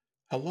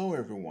Hello,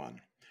 everyone.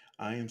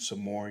 I am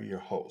Samori, your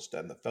host,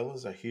 and the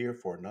fellas are here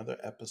for another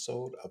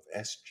episode of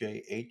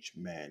SJH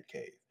Man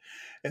Cave.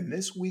 In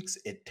this week's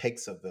It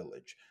Takes a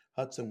Village,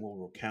 Hudson will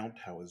recount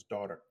how his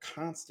daughter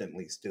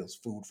constantly steals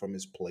food from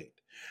his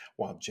plate,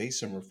 while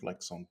Jason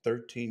reflects on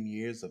 13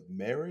 years of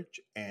marriage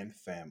and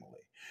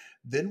family.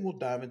 Then we'll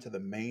dive into the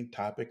main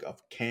topic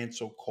of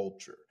cancel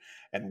culture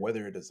and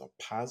whether it is a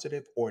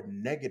positive or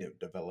negative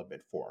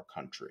development for our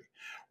country.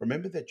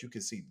 Remember that you can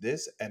see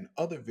this and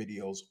other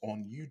videos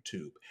on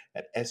YouTube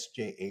at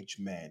SJH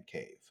Man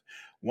Cave.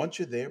 Once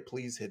you're there,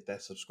 please hit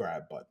that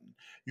subscribe button.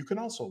 You can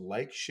also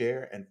like,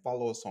 share, and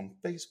follow us on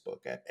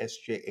Facebook at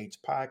SJH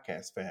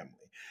Podcast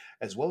Family,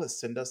 as well as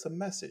send us a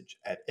message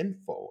at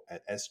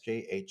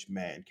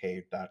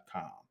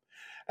info@sjhmancave.com.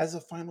 As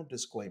a final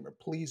disclaimer,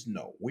 please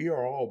know we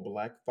are all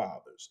Black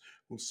fathers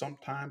who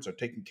sometimes are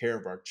taking care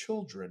of our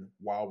children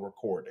while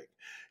recording.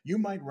 You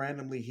might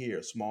randomly hear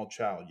a small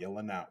child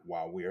yelling out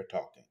while we are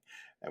talking.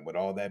 And with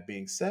all that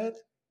being said,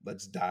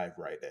 let's dive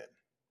right in.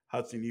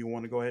 Hudson, you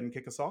want to go ahead and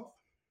kick us off?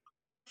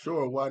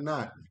 Sure, why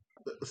not?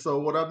 So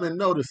what I've been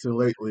noticing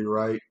lately,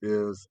 right,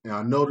 is and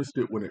I noticed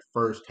it when it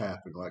first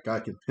happened. Like I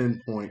can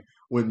pinpoint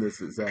when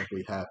this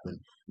exactly happened.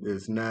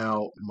 Is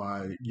now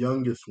my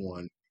youngest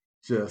one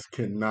just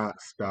cannot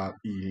stop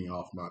eating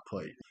off my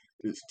plate.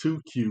 It's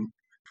too cute.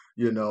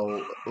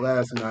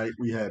 Last night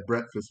we had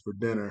breakfast for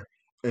dinner,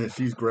 and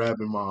she's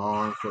grabbing my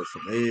arm for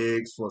some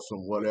eggs, for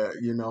some whatever,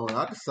 and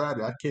I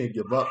decided I can't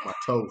give up my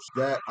toast.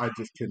 That I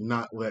just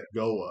cannot let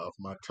go of.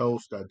 My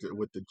toast,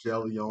 with the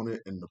jelly on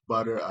it and the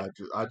butter, I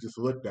just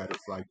looked at it.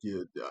 It's like,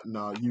 yeah,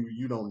 no,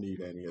 you don't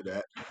need any of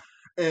that.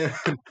 And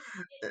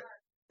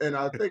and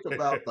I think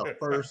about the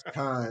first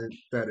time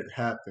that it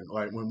happened,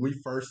 like when we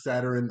first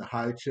sat her in the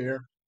high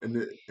chair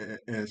and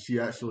she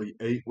actually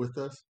ate with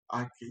us.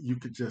 You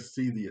could just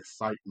see the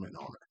excitement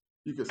on her.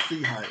 You could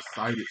see how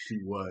excited she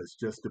was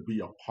just to be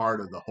a part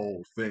of the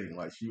whole thing.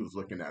 Like she was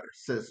looking at her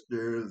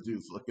sisters, she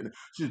was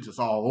just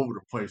all over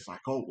the place.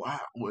 Like, oh wow,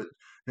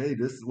 hey,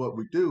 this is what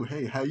we do.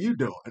 Hey, how you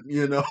doing?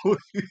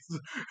 She's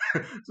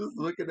just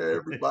looking at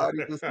everybody,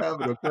 just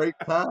having a great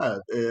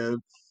time.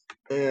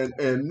 And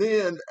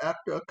then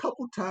after a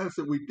couple times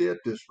that we did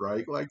this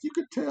right, like you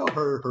could tell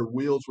her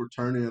wheels were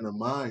turning in her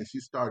mind.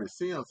 She started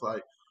seeing it's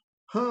like,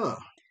 huh,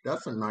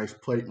 that's a nice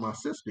plate my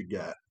sister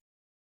got.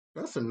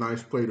 That's a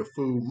nice plate of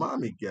food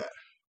mommy got.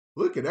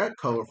 Look at that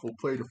colorful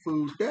plate of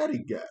food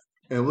daddy got.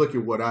 And look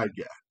at what I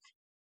got.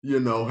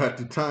 At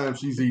the time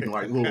she's eating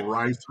like little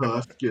rice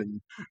husk and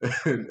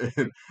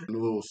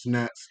little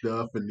snack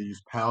stuff and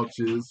these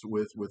pouches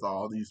with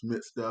all these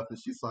mint stuff. And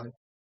she's like,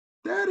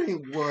 that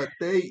ain't what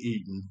they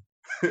eating.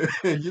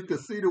 And you could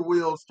see the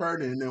wheels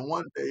turning. And then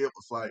one day it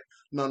was like,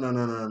 no, no,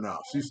 no, no, no.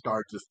 She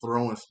started just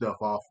throwing stuff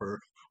off her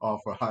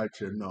high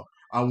chair. No,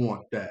 I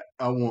want that.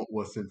 I want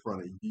what's in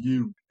front of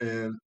you.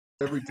 And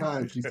every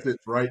time she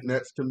sits right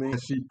next to me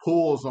and she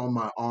pulls on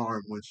my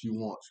arm when she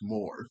wants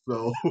more.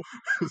 So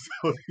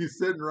so she's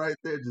sitting right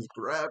there just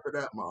grabbing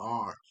at my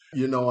arm.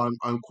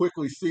 I'm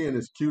quickly seeing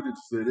as cute as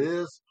it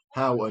is,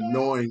 how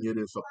annoying it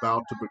is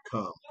about to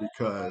become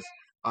because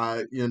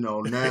now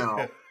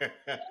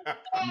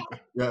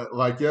yeah,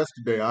 like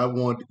yesterday, I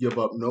wanted to give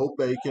up no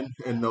bacon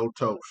and no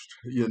toast.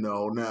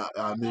 Now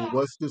I mean,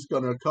 what's this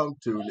gonna come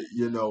to?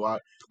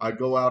 I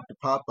go out to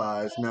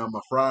Popeyes now.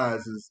 My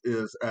fries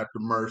is at the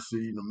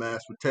mercy. The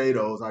mashed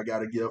potatoes, I got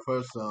to give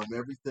her some.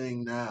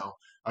 Everything now,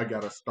 I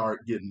got to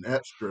start getting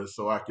extra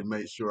so I can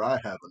make sure I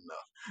have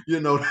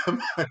enough.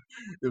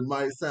 It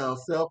might sound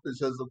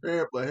selfish as a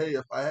parent, but hey,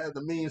 if I had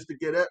the means to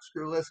get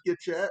extra, let's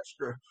get you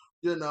extra.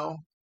 You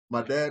know,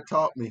 my dad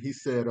taught me. He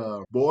said,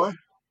 "Boy."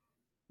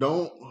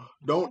 Don't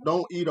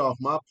don't eat off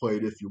my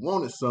plate. If you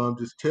wanted some,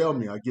 just tell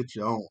me. I get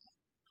your own.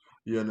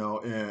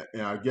 And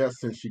I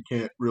guess since she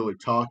can't really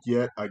talk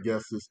yet, I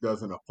guess this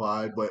doesn't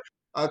apply. But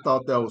I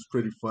thought that was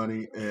pretty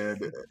funny,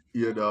 and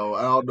I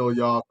don't know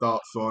y'all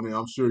thoughts on it.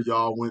 I'm sure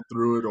y'all went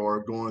through it or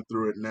are going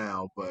through it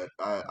now, but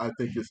I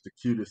think it's the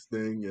cutest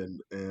thing,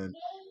 and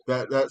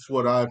that's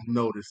what I've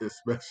noticed,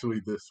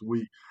 especially this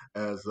week,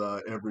 as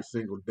every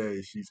single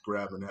day she's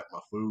grabbing at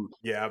my food.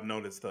 Yeah, I've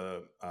noticed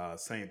the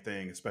same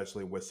thing,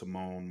 especially with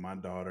Simone. My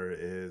daughter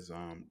is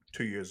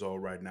 2 years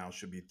old right now.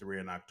 She'll be three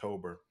in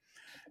October,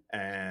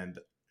 and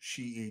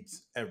she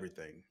eats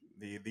everything.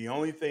 The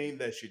only thing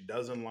that she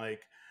doesn't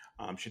like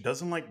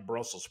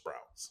Brussels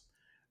sprouts.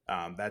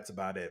 That's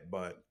about it.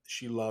 But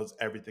she loves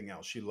everything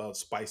else. She loves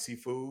spicy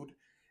food,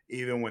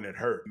 even when it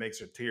hurts. Makes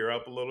her tear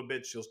up a little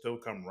bit. She'll still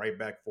come right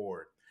back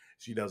for it.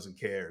 She doesn't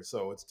care.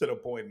 So it's to the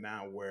point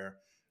now where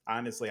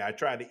honestly, I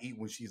try to eat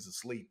when she's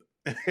asleep.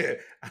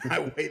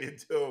 I wait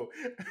until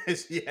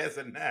she has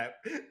a nap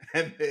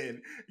and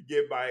then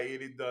get my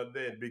eating done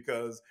then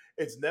because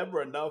it's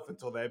never enough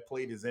until that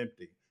plate is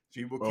empty.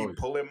 She will Oh keep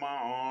pulling my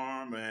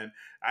arm, and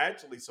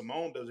actually,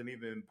 Simone doesn't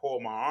even pull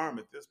my arm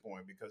at this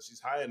point because she's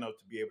high enough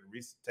to be able to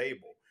reach the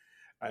table.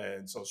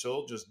 And so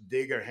she'll just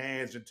dig her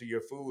hands into your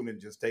food and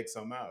just take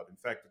some out. In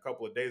fact, a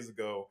couple of days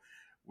ago,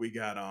 we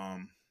got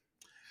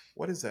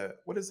what is that?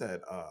 What is that?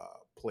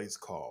 place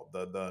called?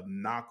 The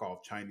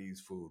knockoff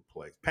Chinese food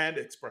place,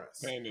 Panda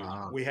Express. Panda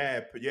Ah, We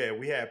had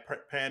we had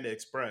Panda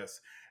Express,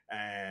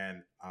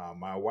 and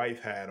my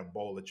wife had a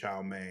bowl of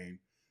chow mein,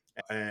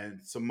 and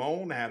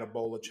Simone had a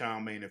bowl of chow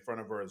mein in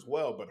front of her as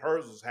well, but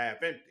hers was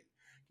half empty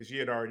because she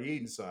had already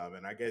eaten some,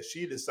 and I guess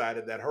she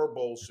decided that her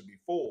bowl should be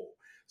full.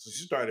 So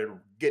she started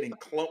getting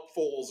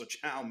clumpfuls of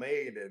chow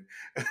mein and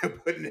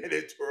putting it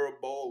into her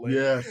bowl and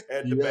yes,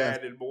 yes.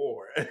 demanded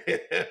more.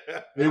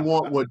 They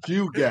want what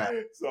you got.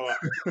 So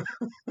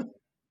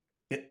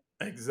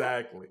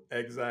exactly,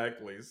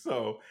 exactly.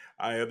 So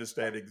I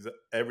understand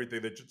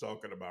everything that you're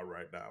talking about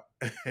right now.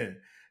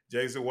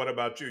 Jason, what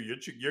about you?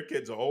 Your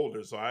kids are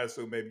older, so I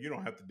assume maybe you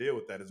don't have to deal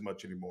with that as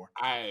much anymore.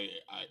 I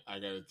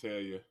gotta tell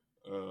you,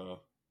 uh,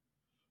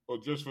 well,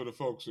 just for the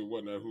folks and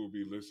whatnot who will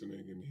be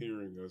listening and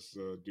hearing us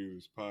do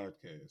this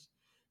podcast,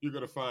 you're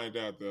gonna find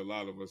out that a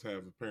lot of us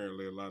have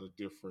apparently a lot of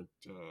different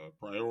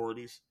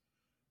priorities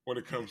when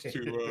it comes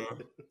to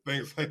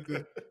things like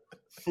this.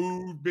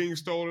 Food being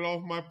stolen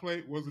off my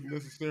plate wasn't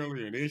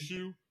necessarily an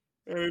issue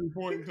at any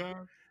point in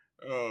time.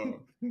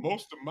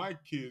 Most of my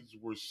kids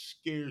were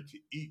scared to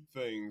eat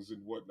things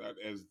and whatnot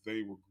as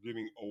they were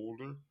getting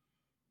older.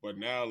 But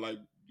now, like,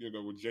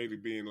 with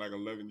Jada being like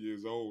 11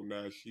 years old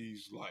now,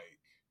 she's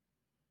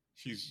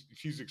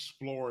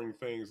exploring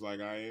things like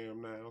I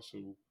am now.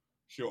 So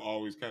she'll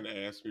always kind of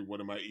ask me,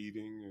 "What am I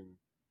eating?"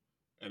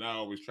 And I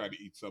always try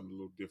to eat something a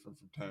little different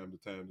from time to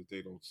time that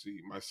they don't see.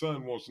 My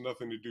son wants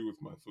nothing to do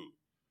with my food.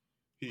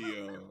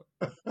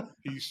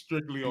 He's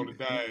strictly on the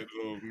diet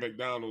of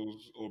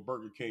McDonald's or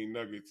Burger King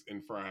nuggets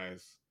and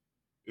fries,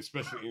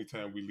 especially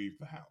anytime we leave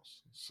the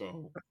house.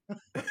 So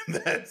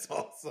That's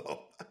awesome.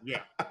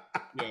 yeah,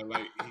 yeah,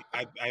 like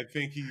I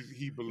think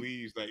he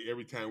believes like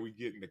every time we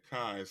get in the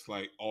car, it's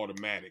like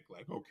automatic.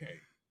 Like okay,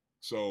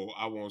 so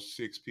I want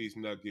 6 piece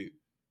nugget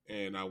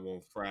and I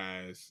want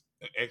fries,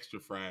 extra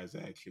fries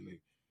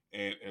actually,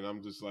 and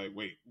I'm just like,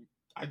 wait,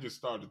 I just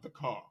started the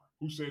car.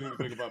 Who said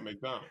anything about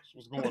McDonald's?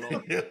 What's going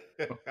on?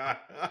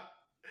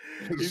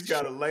 He's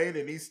got a lane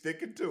and he's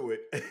sticking to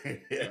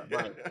Yeah,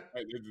 right.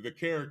 it. The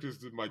characters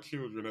that my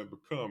children have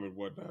become and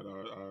whatnot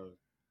are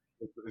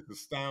it's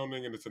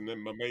astounding and it's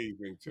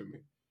amazing to me.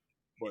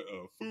 But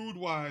food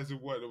wise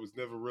and what, it was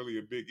never really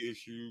a big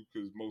issue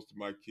because most of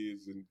my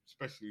kids and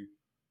especially,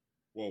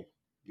 well,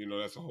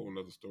 that's a whole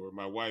nother story.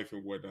 My wife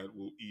and whatnot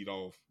will eat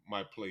off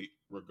my plate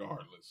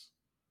regardless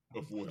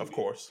of what Of it is.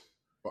 course.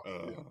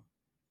 Yeah.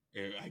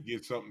 And I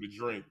get something to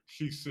drink,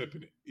 she's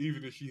sipping it,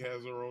 even if she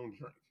has her own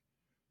drink.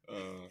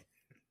 Uh,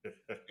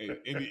 and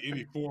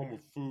any form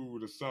of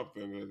food or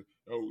something.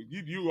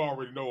 You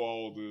already know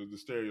all the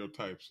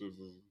stereotypes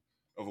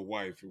of a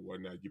wife and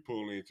whatnot. You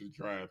pull into the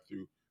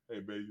drive-through,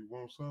 hey babe, you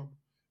want something?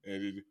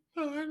 And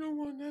no, I don't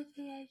want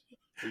nothing.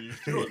 Well, you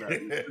sure now?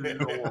 You sure you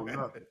don't want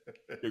nothing?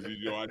 Because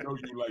I know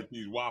you like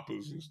these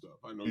Whoppers and stuff.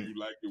 I know you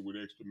like it with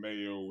extra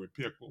mayo and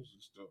pickles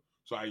and stuff.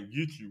 So I can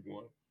get you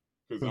one.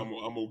 Because I'm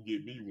gonna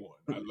get me one.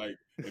 I like,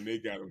 and they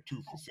got them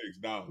 2 for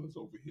 $6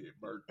 over here at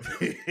Burger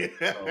King.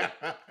 So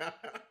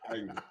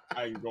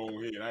I can go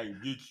ahead. I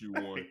can get you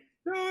one.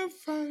 No, I'm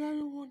fine. I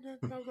don't want that.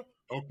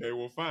 Okay,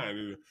 well,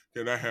 fine.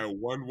 Can I have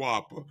one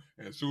Whopper?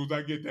 And as soon as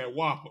I get that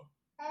Whopper,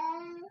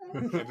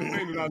 and the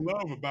thing that I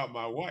love about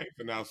my wife,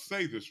 and I'll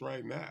say this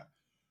right now,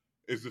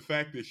 is the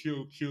fact that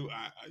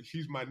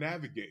she's my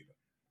navigator.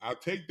 I'll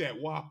take that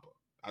Whopper.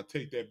 I'll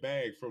take that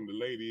bag from the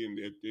lady in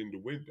the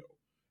window,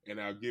 and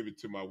I'll give it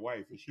to my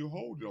wife, and she'll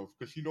hold it on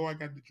because she know I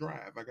got to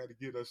drive. I got to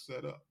get us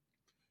set up,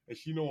 and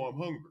she know I'm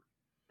hungry.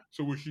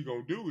 So what she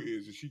gonna do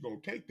is she gonna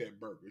take that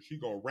burger, she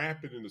gonna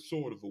wrap it in a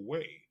sort of a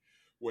way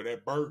where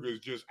that burger is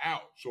just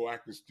out, so I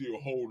can still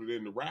hold it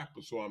in the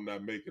wrapper, so I'm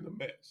not making a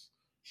mess.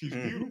 She's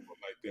beautiful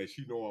like that.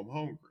 She know I'm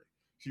hungry.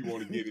 She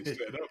want to get it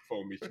set up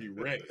for me. She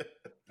ready.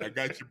 I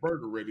got your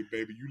burger ready,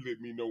 baby. You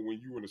let me know when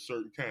you in a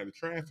certain kind of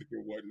traffic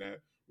and whatnot.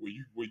 When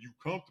you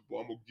comfortable,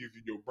 I'm gonna give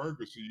you your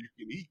burger so you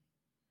can eat.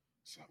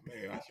 So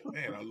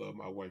man, I love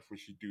my wife when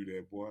she do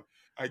that, boy.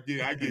 I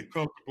get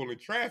comfortable in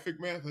traffic,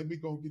 man. Let me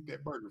go get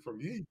that burger from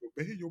you. Here you go,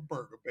 baby. Here your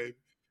burger, baby.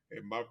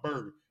 And my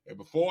burger. And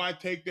before I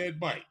take that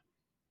bite,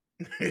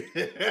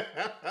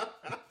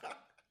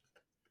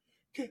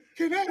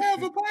 can I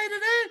have a bite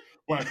of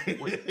that?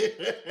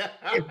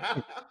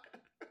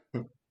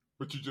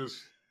 But you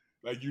just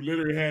like you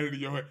literally had it in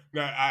your hand.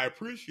 Now I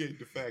appreciate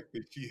the fact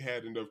that she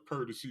had enough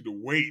courtesy to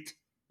wait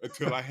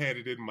until I had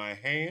it in my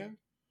hand,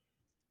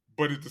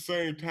 but at the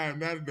same time,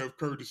 not enough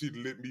courtesy to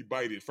let me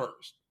bite it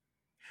first.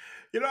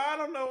 I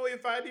don't know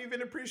if I'd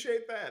even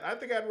appreciate that. I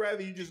think I'd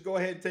rather you just go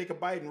ahead and take a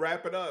bite and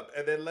wrap it up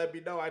and then let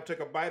me know I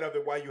took a bite of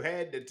it while you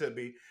handed it to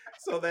me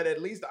so that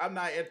at least I'm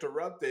not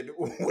interrupted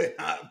when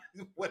I'm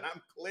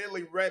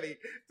clearly ready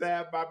to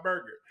have my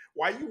burger.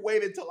 Why you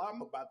wait until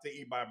I'm about to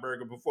eat my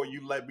burger before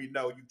you let me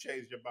know you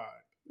changed your mind?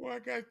 Well, I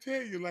gotta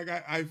tell you, like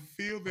I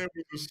feel there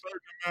was a certain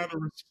amount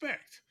of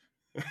respect.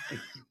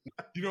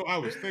 I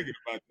was thinking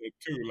about that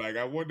too. Like,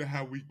 I wonder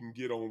how we can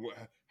get on,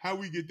 how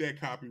we get that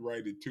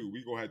copyrighted too.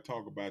 We gonna have to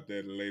talk about that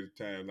at a later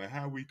time. Like,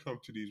 how we come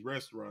to these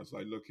restaurants.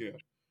 Like, look here,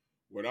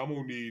 what I'm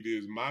gonna need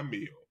is my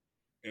meal.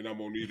 and I'm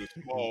gonna need a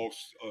small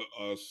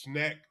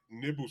snack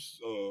nibble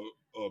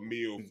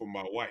meal for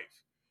my wife,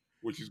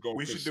 which is gonna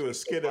We should do a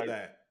consist of skit of like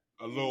that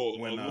a little a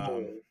when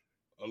little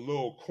a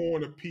little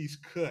corner piece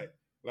cut,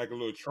 like a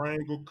little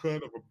triangle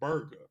cut of a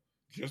burger,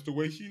 just the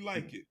way she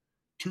like it.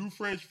 2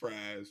 French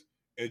fries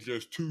and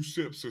just 2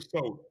 sips of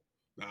soda.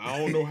 Now I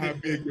don't know how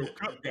big your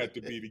cup got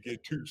to be to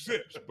get 2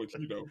 sips, but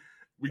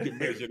we can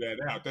measure that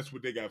out. That's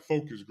what they got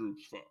focus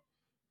groups for.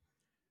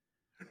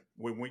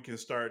 when we can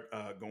start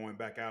going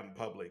back out in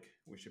public,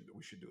 we should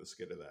do a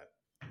skit of that.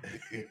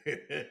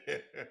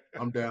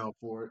 I'm down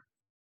for it.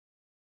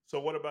 So,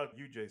 what about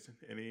you, Jason?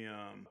 Any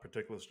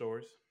particular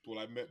stories? Well,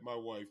 I met my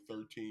wife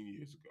 13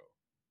 years ago.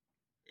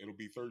 It'll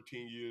be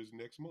 13 years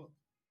next month,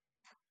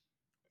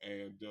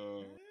 and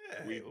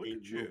Hey, look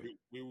at you.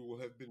 we will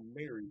have been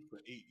married for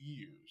 8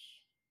 years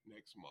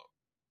next month.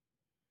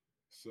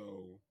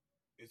 So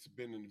it's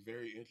been a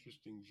very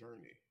interesting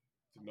journey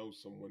to know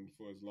someone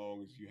for as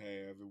long as you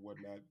have and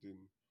whatnot, and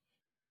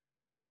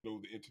know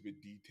the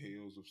intimate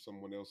details of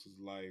someone else's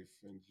life,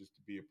 and just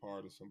to be a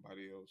part of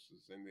somebody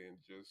else's, and then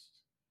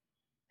just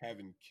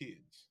having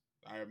kids.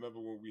 I remember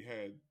when we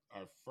had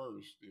our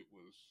first, it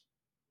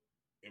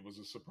was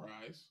a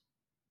surprise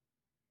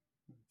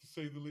to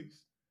say the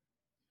least.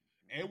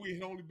 And we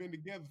had only been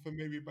together for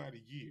maybe about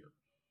a year.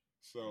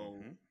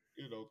 So, Hmm.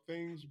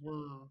 things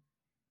were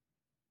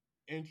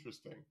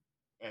interesting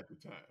at the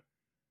time.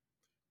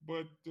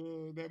 But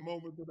that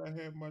moment that I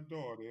had my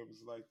daughter, it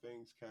was like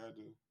things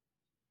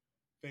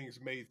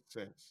made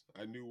sense.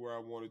 I knew where I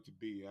wanted to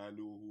be. I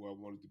knew who I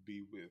wanted to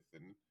be with,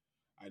 and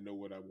I know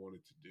what I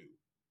wanted to do.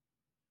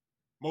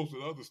 Most of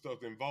the other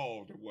stuff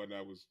involved and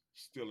whatnot was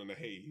still in the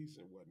haze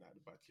and whatnot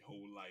about your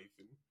whole life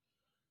and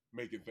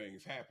making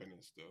things happen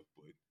and stuff.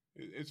 But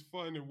it's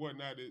fun and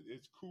whatnot.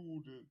 It's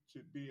cool to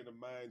be in a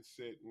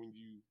mindset when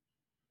you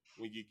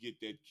get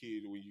that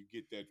kid, or when you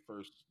get that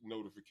first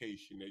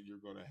notification that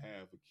you're going to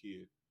have a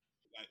kid.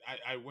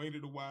 I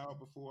waited a while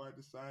before I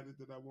decided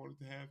that I wanted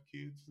to have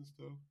kids and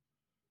stuff.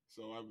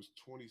 So I was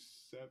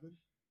 27,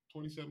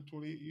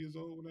 28 years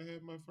old when I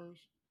had my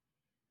first.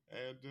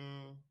 And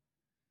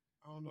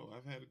I don't know,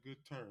 I've had a good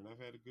turn.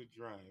 I've had a good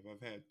drive.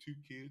 I've had 2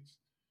 kids.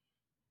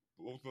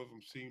 Both of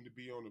them seem to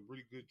be on a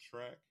pretty good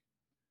track.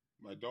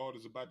 My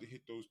daughter's about to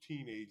hit those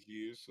teenage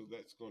years, so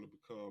that's going to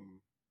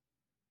become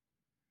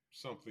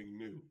something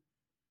new.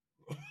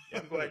 Yeah,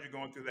 I'm glad you're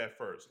going through that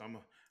first. I'm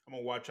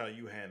gonna watch how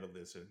you handle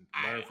this and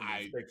I, learn from the I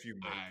mistakes you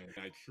make.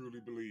 I truly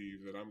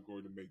believe that I'm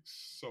going to make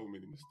so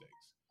many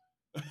mistakes.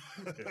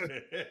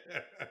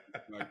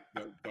 Like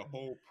the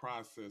whole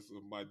process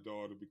of my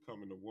daughter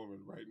becoming a woman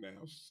right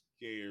now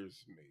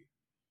scares me.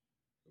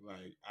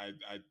 Like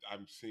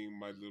I'm seeing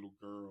my little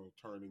girl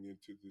turning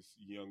into this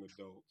young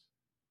adult.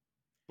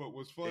 But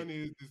what's fun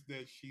It, is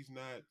that she's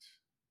not,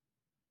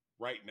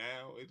 right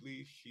now at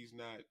least, she's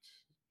not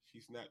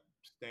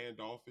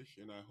standoffish,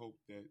 and I hope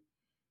that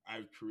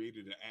I've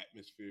created an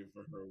atmosphere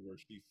for her where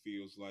she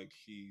feels like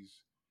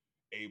she's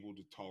able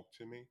to talk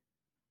to me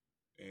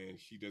and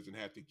she doesn't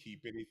have to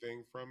keep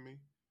anything from me.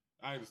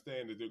 I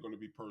understand that there are going to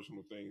be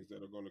personal things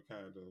that are going to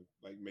kind of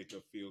like make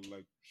her feel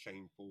like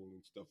shameful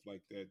and stuff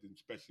like that, and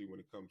especially when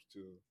it comes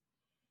to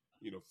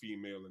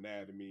female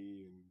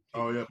anatomy and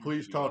Oh hidden yeah,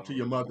 please pubic talk to hair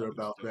your and all mother this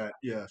about that.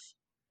 Yes.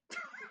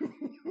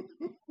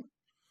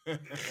 stuff.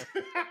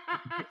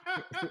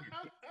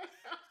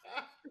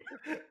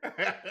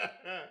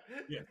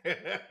 Yeah,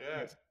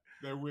 yes.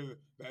 There will.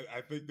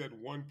 I think that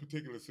one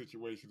particular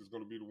situation is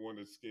going to be the one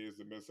that scares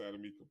the mess out of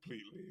me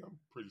completely. I'm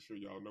pretty sure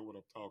y'all know what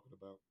I'm talking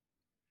about.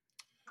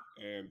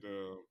 And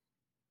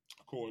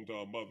according to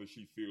our mother,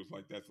 she feels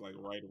like that's like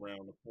right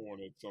around the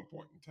corner at some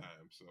point in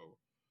time. So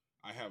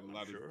I have a I'm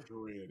lot of sure.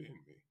 dread in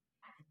me.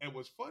 And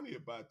what's funny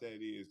about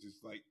that is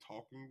just like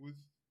talking with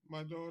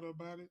my daughter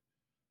about it,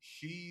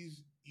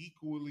 she's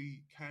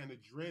equally kind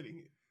of dreading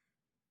it.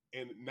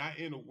 And not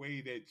in a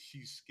way that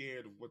she's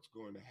scared of what's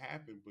going to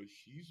happen, but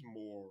she's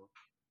more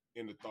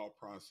in the thought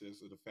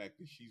process of the fact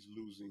that she's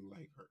losing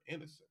like her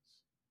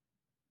innocence,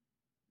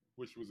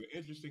 which was an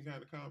interesting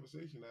kind of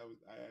conversation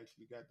I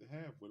actually got to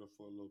have with her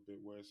for a little bit,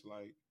 where it's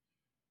like,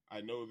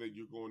 I know that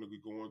you're going to be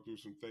going through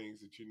some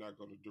things that you're not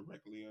going to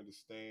directly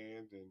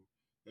understand, and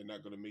they're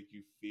not going to make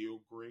you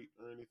feel great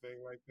or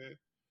anything like that.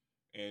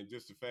 And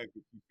just the fact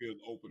that she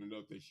feels open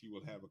enough that she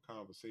will have a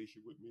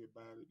conversation with me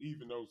about it,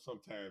 even though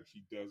sometimes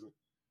she doesn't.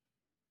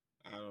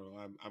 I don't know.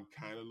 I'm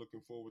kind of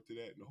looking forward to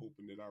that and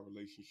hoping that our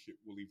relationship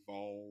will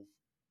evolve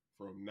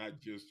from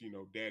not just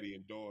daddy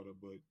and daughter,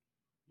 but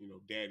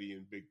daddy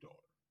and big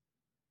daughter,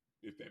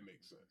 if that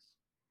makes sense.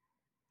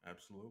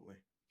 Absolutely.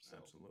 So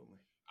Absolutely.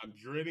 I'm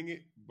dreading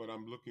it, but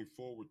I'm looking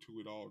forward to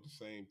it all at the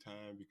same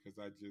time because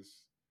I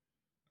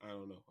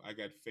don't know. I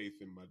got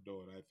faith in my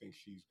daughter. I think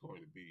she's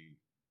going to be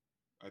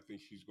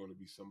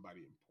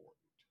somebody important.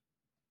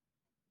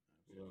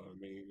 You know what I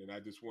Absolutely. mean? And I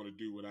just want to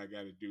do what I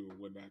got to do and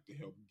whatnot to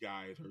help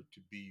guide her to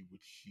be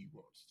what she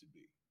wants to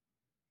be.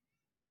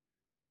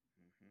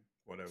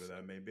 Whatever So,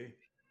 that may be.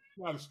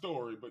 not a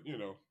story, but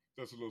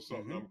that's a little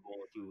something Hmm. I'm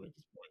going through at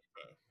this point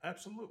in time.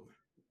 Absolutely.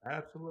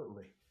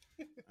 Absolutely.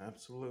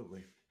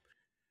 Absolutely.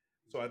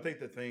 So I think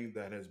the thing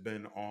that has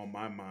been on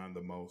my mind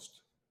the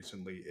most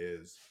recently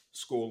is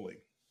schooling.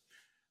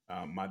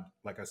 My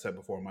like I said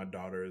before, my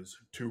daughter is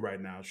 2 right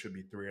now, should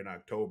be 3 in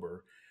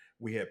October.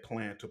 We had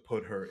planned to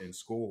put her in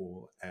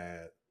school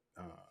at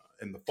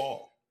in the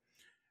fall,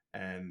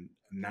 and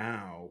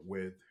now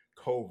with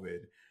COVID,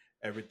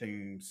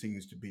 everything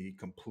seems to be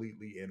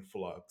completely in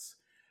flux.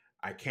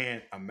 I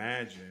can't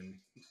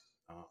imagine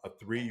a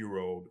 3 year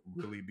old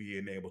really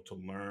being able to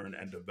learn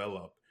and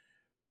develop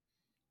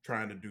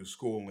trying to do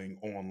schooling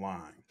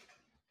online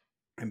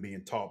and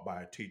being taught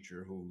by a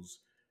teacher who's,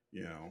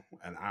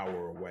 an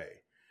hour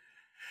away.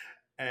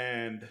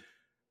 And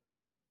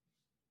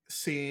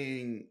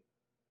seeing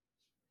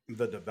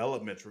the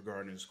developments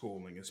regarding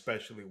schooling,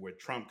 especially with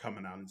Trump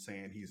coming out and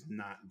saying he's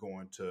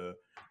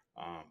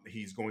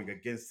going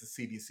against the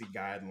CDC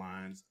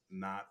guidelines,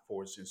 not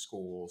forcing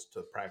schools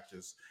to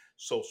practice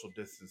social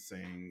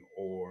distancing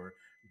or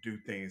do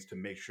things to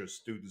make sure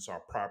students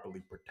are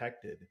properly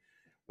protected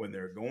when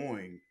they're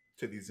going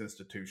to these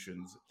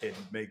institutions. It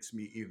makes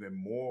me even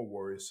more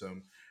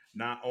worrisome,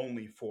 not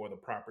only for the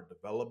proper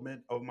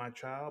development of my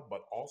child,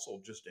 but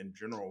also just in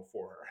general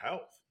for her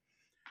health.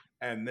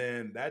 And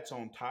then that's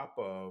on top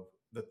of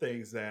the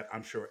things that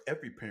I'm sure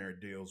every parent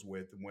deals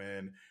with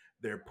when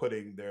they're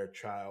putting their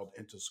child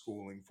into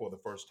schooling for the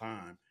first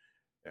time.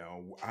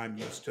 I'm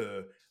used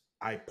to,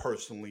 I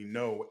personally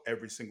know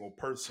every single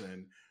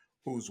person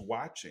who's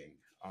watching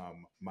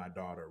my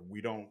daughter.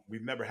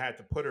 We've never had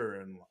to put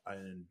her in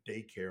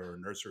daycare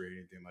or nursery or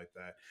anything like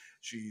that.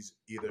 She's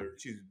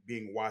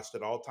being watched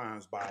at all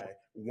times by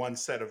one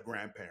set of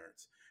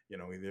grandparents.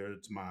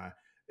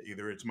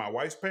 Either it's my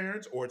wife's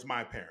parents or it's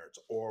my parents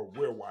or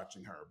we're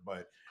watching her.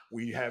 But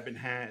we haven't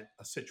had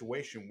a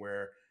situation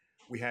where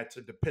we had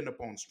to depend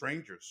upon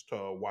strangers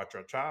to watch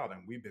our child,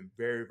 and we've been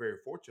very, very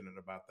fortunate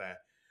about that.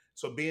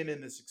 So being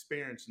in this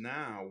experience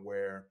now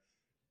where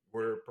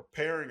we're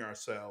preparing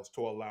ourselves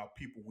to allow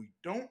people we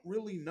don't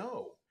really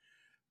know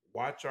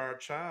watch our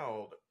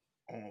child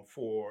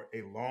for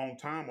a long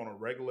time on a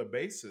regular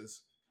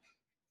basis,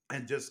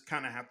 and just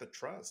kind of have to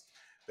trust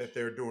that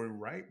they're doing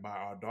right by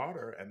our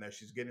daughter and that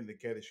she's getting the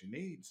care that she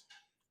needs,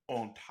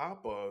 on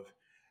top of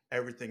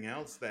everything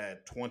else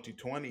that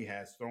 2020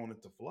 has thrown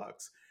into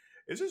flux.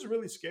 It's just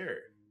really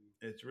scary.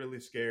 It's really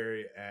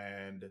scary,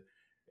 and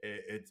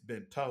it's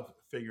been tough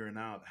figuring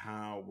out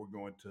how we're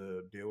going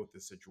to deal with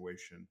this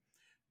situation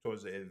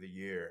towards the end of the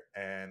year.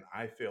 And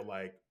I feel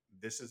like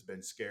this has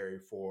been scary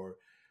for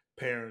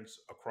parents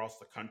across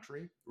the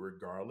country,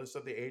 regardless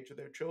of the age of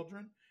their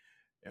children.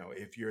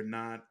 If you're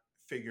not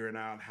figuring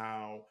out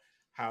how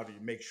do you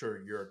make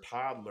sure your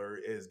toddler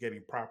is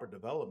getting proper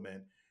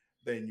development,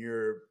 then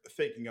you're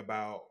thinking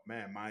about,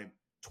 man, my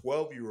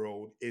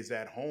 12-year-old is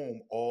at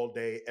home all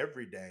day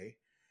every day,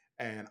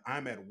 and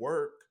I'm at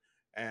work,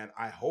 and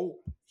I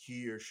hope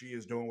he or she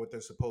is doing what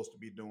they're supposed to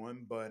be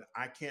doing, but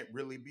I can't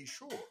really be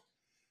sure.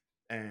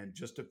 And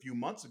just a few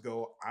months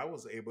ago, I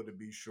was able to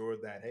be sure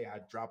that, hey, I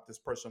dropped this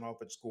person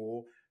off at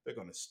school. They're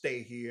going to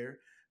stay here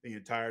the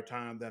entire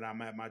time that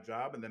I'm at my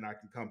job, and then I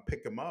can come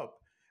pick them up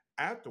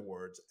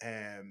afterwards.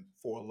 And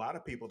for a lot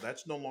of people,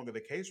 that's no longer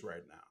the case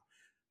right now.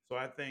 So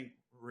I think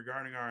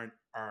regarding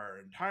our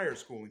entire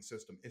schooling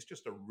system, it's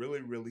just a really,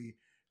 really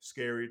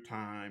scary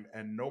time,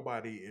 and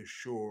nobody is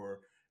sure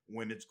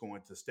when it's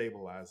going to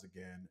stabilize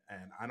again.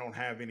 And I don't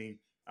have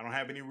any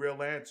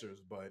real answers,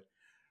 but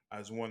I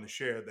just wanted to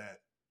share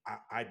that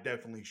I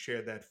definitely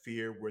share that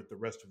fear with the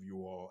rest of you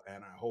all,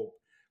 and I hope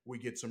we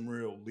get some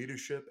real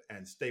leadership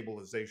and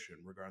stabilization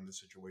regarding the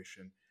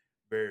situation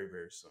very,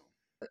 very soon.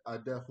 I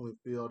definitely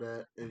feel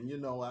that, and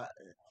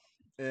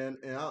and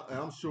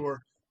I'm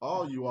sure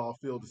all you all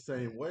feel the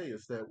same way.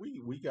 Is that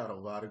we got a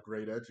lot of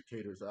great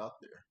educators out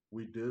there.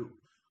 We do.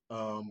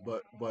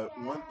 But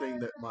one thing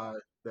that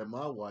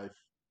my wife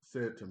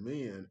said to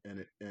me, and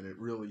it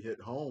really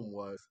hit home,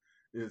 was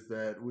is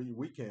that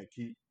we can't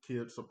keep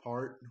kids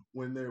apart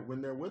when they're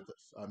with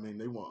us. I mean,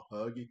 they want to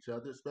hug each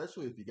other,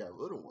 especially if you got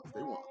little ones.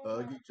 They want to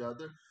hug each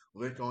other,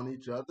 lick on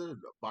each other,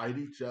 bite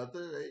each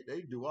other.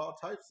 They do all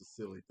types of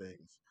silly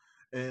things.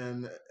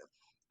 And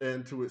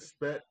to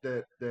expect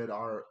that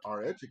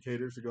our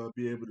educators are going to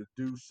be able to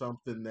do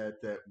something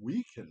that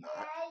we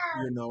cannot,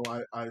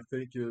 I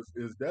think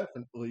is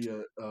definitely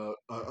a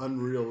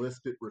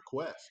unrealistic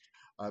request.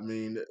 I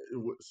mean,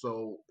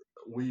 so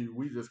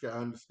we just got to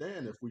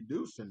understand, if we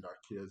do send our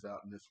kids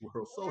out in this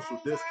world, social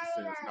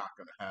distancing is not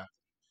going to happen.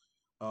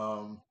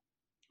 um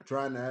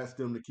Trying to ask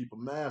them to keep a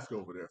mask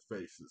over their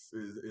faces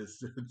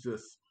is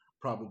just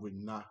probably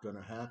not going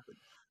to happen.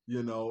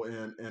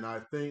 And I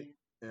think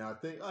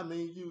I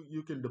mean,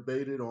 you can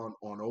debate it on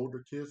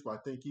older kids, but I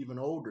think even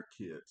older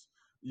kids,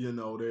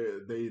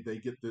 they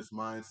get this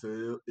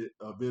mindset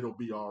of it'll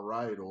be all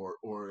right,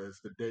 or as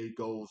the day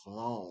goes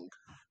along,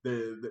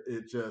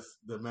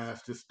 the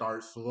mask just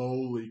starts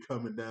slowly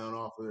coming down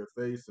off of their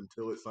face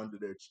until it's under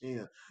their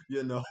chin.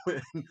 And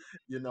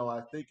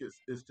I think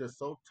it's just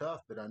so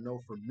tough that I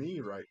know for me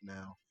right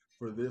now,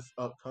 for this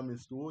upcoming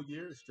school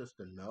year, it's just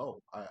a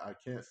no. I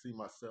can't see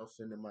myself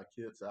sending my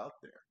kids out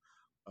there.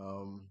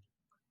 Um,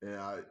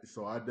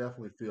 so I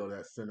definitely feel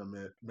that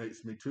sentiment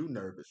makes me too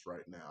nervous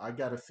right now. I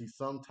got to see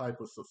some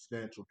type of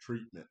substantial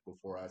treatment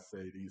before I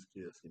say these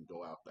kids can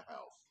go out the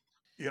house.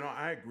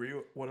 I agree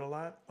with a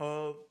lot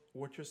of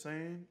what you're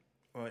saying.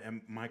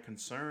 And my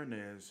concern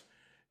is,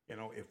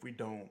 if we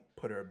don't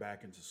put her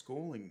back into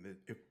schooling,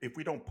 if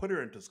we don't put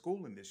her into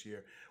schooling this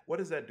year, what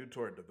does that do to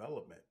her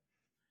development?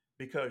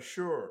 Because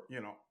sure,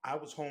 I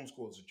was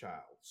homeschooled as a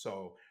child.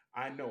 So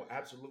I know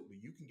absolutely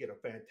you can get a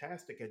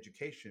fantastic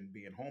education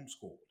being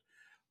homeschooled.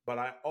 But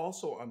I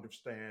also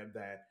understand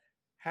that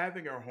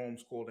having her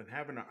homeschooled and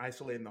having her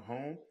isolated in the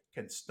home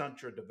can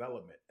stunt your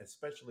development,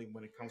 especially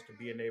when it comes to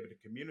being able to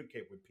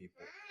communicate with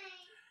people.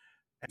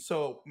 And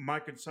so my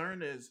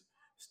concern is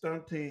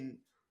stunting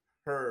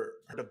her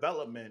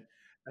development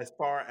as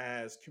far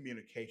as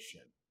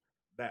communication.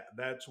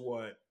 That's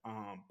what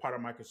part of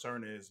my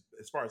concern is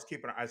as far as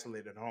keeping her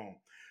isolated at home.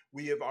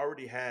 We have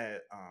already had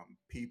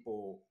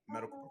people,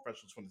 medical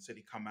professionals from the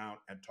city, come out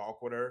and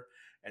talk with her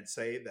and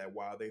say that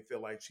while they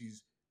feel like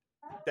she's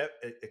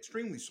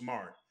extremely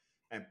smart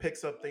and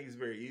picks up things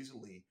very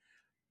easily,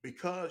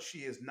 because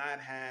she has not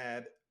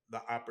had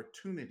the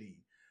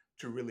opportunity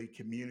to really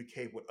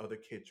communicate with other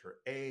kids her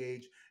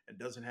age and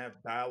doesn't have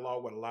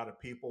dialogue with a lot of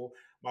people.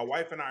 My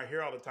wife and I are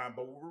here all the time,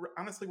 but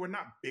honestly, we're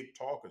not big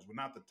talkers.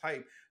 We're not the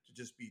type to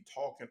just be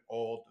talking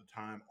all the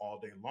time,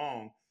 all day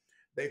long.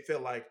 They feel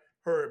like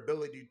her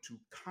ability to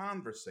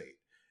conversate,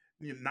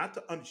 not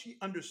to she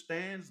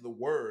understands the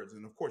words,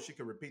 and of course she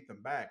can repeat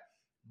them back,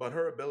 but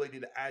her ability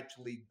to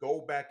actually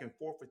go back and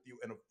forth with you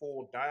in a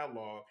full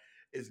dialogue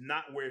is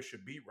not where it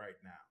should be right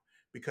now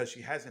because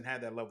she hasn't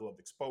had that level of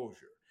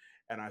exposure.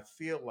 And I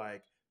feel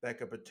like that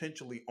could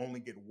potentially only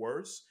get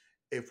worse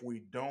if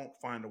we don't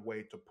find a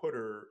way to put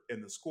her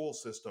in the school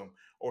system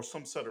or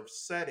some sort of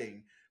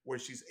setting where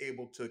she's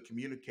able to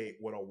communicate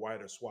with a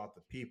wider swath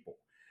of people.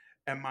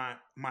 And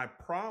my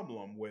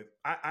problem with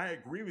I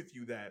agree with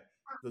you that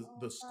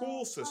the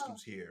school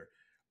systems here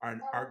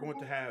are going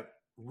to have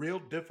real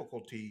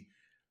difficulty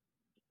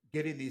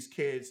getting these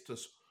kids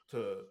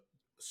to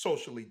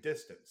socially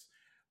distance.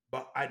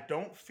 But I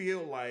don't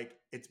feel like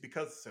it's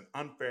because it's an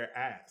unfair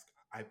ask.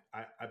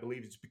 I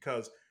believe it's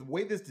because the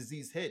way this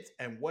disease hits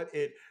and what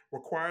it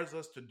requires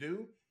us to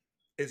do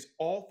is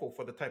awful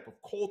for the type of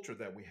culture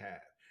that we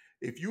have.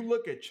 If you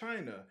look at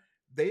China,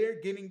 they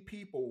are getting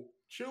people,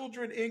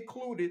 children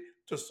included,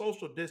 to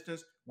social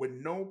distance with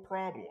no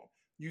problem.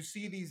 You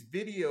see these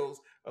videos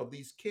of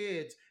these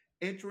kids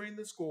entering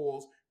the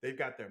schools. They've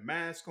got their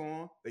mask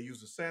on, they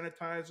use a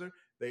sanitizer,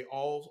 they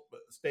all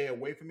stay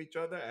away from each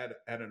other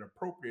at an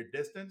appropriate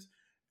distance.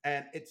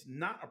 And it's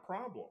not a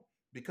problem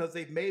because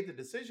they've made the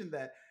decision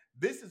that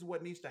this is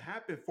what needs to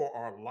happen for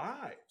our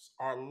lives.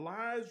 Our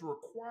lives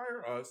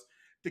require us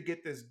to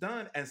get this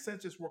done. And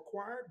since it's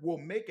required, we'll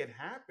make it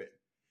happen.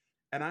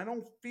 And I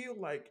don't feel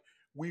like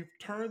we've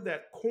turned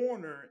that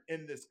corner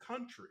in this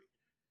country,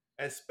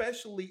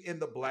 especially in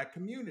the Black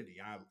community.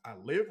 I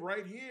live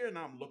right here and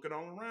I'm looking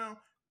all around,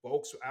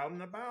 folks out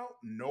and about,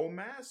 no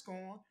mask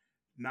on,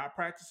 not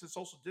practicing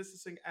social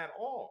distancing at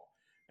all.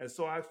 And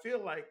so I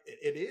feel like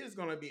it is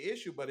going to be an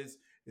issue, but it's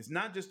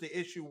not just the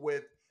issue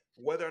with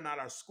whether or not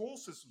our school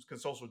systems can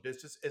social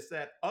distance. It's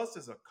that us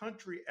as a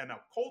country and a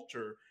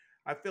culture,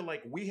 I feel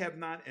like we have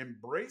not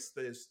embraced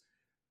this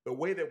the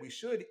way that we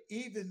should,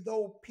 even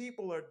though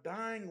people are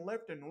dying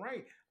left and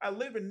right. I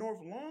live in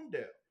North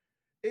Lawndale.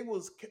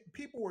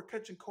 People were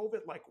catching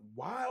COVID like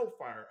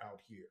wildfire out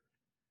here.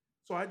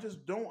 So I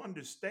just don't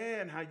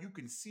understand how you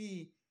can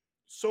see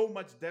so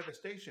much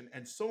devastation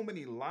and so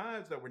many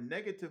lives that were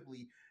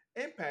negatively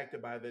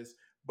impacted by this,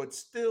 but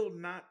still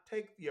not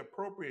take the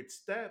appropriate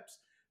steps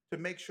to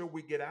make sure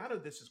we get out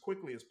of this as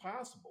quickly as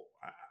possible.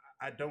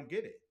 I don't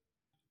get it.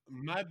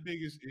 My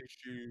biggest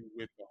issue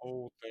with the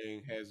whole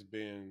thing has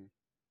been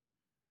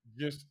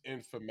just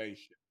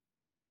information,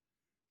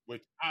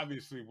 which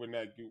obviously we're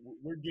not.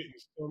 We're getting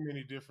so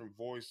many different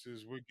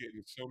voices. We're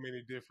getting so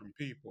many different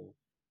people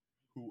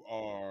who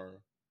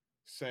are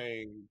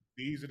saying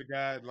these are the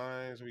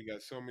guidelines. We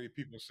got so many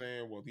people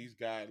saying, well, these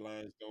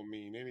guidelines don't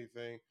mean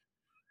anything.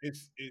 It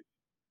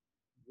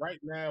right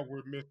now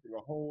we're missing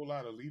a whole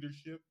lot of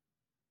leadership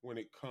when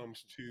it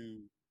comes to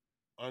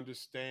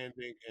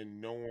understanding and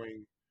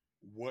knowing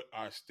what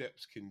our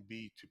steps can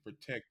be to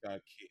protect our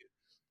kids.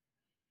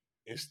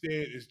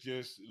 Instead, it's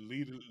just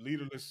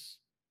leaderless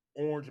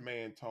orange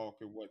man talk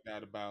and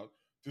whatnot about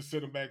just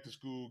send them back to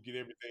school, get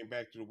everything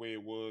back to the way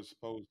it was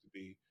supposed to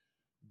be.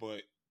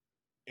 But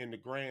in the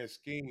grand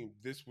scheme,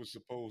 this was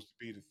supposed to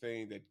be the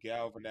thing that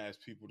galvanized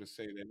people to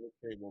say that,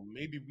 okay, well,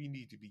 maybe we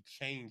need to be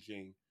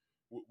changing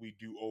what we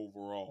do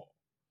overall.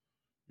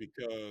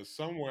 Because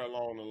somewhere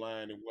along the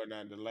line and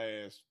whatnot in the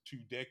last 2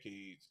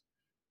 decades,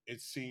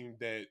 it seemed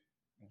that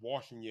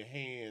washing your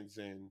hands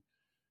and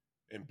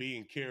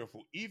being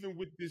careful, even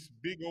with this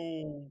big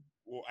old,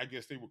 well, I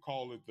guess they would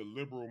call it the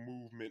liberal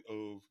movement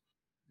of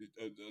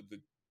the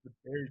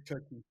very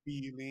touchy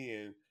feely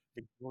and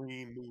the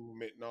green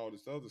movement and all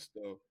this other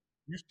stuff,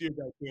 you still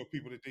got to tell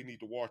people that they need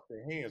to wash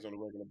their hands on a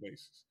regular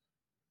basis.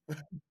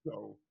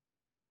 So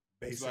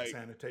It's Basic like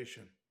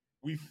sanitation.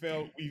 we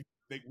fell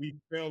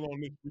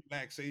on this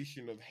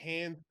relaxation of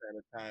hand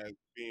sanitizer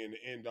being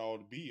the end all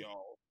to be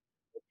all.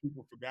 But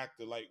people forgot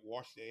to like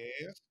wash their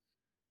ass.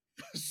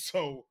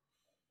 So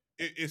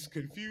it's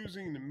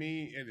confusing to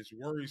me and it's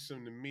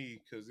worrisome to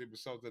me because it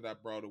was something I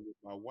brought up with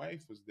my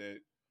wife was that,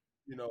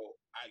 you know,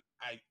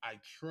 I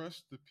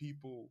trust the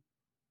people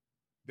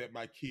that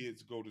my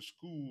kids go to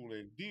school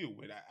and deal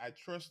with. I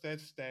trust that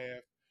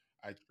staff.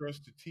 I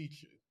trust the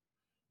teachers.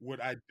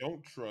 What I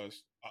don't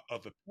trust are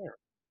other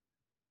parents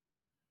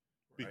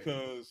Right.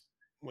 because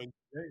when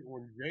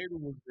Jada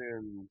was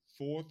in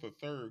fourth or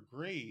third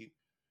grade,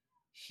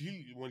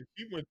 when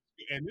she went,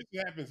 and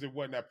this happens and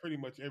whatnot pretty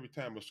much every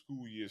time a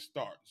school year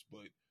starts,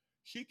 but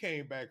she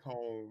came back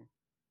home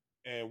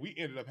and we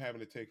ended up having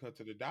to take her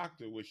to the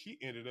doctor where she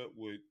ended up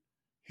with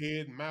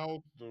head,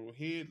 mouth, or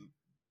head,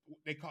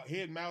 they call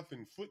head, mouth,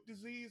 and foot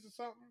disease or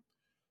something.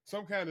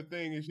 Some kind of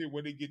thing and shit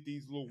where they get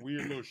these little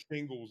weird little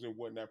shingles and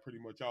whatnot pretty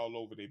much all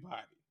over their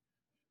body.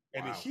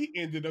 And then Wow. she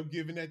ended up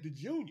giving that to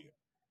Junior.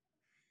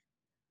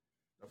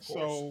 Of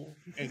course. So,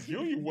 and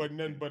Junior wasn't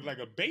nothing but like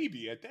a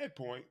baby at that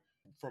point.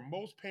 From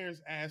most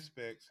parents'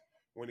 aspects,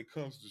 when it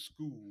comes to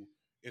school,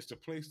 it's the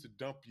place to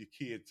dump your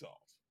kids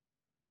off.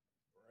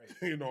 Right.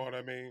 You know what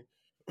I mean?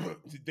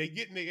 They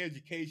getting their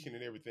education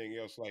and everything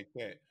else like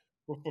that.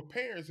 But for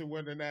parents and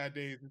whether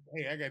nowadays,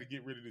 hey, I got to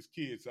get rid of this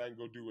kid so I can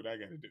go do what I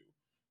got to do.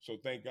 So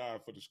thank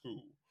God for the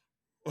school.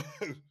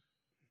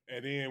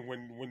 And then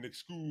when the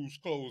schools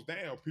close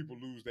down, people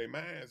lose their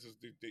minds. Is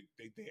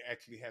they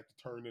actually have to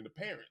turn into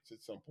parents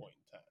at some point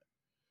in time.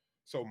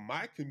 So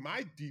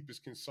my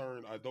deepest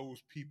concern are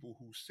those people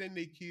who send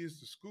their kids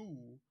to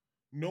school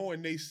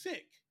knowing they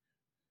sick.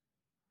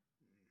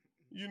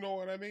 You know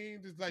what I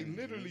mean? It's like Mm-hmm.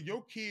 literally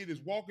your kid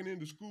is walking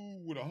into school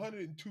with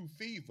 102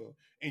 fever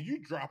and you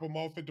drop them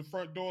off at the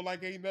front door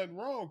like ain't nothing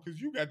wrong because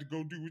you got to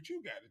go do what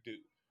you got to do.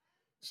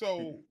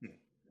 So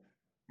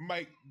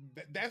Mike,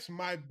 that's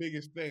my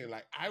biggest thing.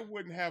 Like, I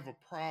wouldn't have a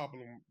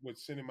problem with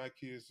sending my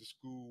kids to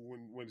school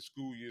when the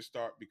school year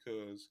start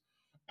because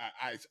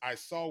I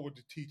saw what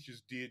the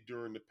teachers did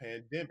during the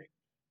pandemic.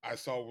 I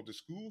saw what the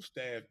school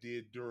staff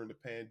did during the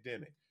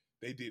pandemic.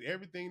 They did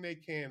everything they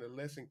can to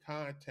lessen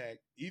contact,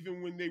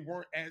 even when they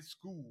weren't at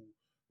school.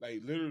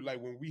 Like literally,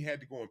 like when we had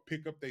to go and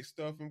pick up their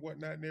stuff and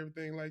whatnot and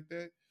everything like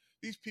that.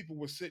 These people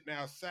were sitting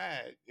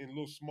outside in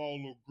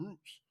little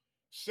groups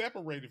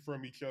separated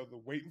from each other,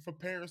 waiting for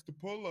parents to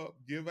pull up,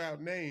 give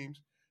out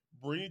names,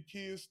 bring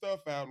kids'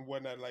 stuff out and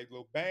whatnot, like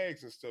little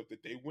bags and stuff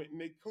that they went and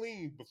they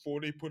cleaned before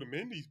they put them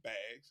in these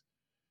bags.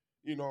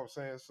 You know what I'm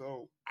saying?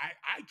 So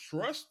I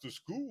trust the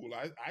school.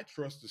 I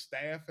trust the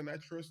staff and I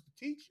trust the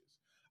teachers.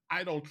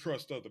 I don't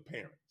trust other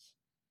parents.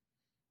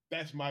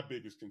 That's my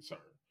biggest concern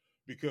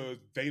because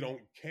they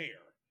don't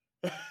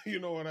care. You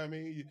know what I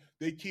mean?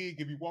 They kid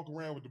can be walking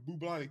around with the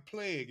bubonic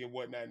plague and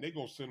whatnot, and they're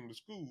gonna send them to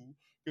school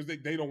because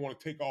they don't want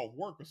to take off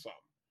work or something.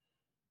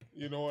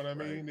 You know what I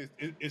Right. mean?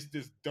 It's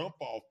this dump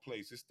off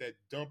place. It's that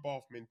dump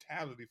off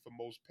mentality for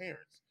most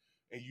parents.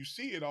 And you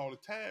see it all the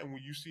time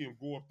when you see them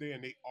go up there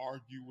and they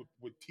argue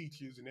with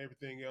teachers and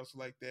everything else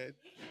like that,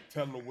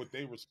 telling them what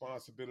their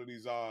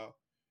responsibilities are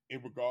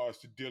in regards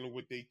to dealing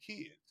with their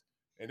kids.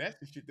 And that's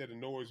the shit that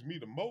annoys me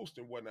the most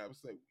and whatnot.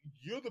 It's like,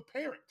 you're the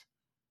parent.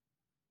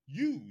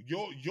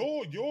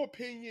 Your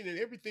opinion and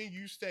everything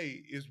you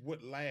say is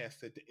what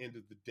lasts at the end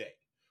of the day.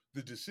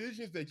 The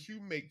decisions that you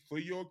make for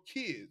your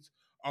kids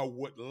are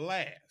what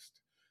last.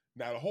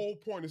 Now the whole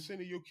point of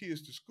sending your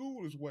kids to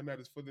school is whatnot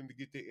is for them to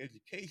get their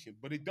education,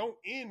 but it don't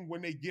end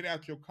when they get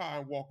out your car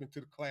and walk into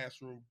the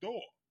classroom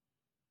door.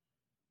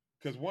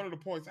 Because one of the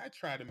points I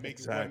try to make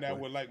and whatnot Exactly.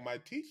 with like my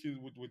teachers,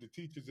 with the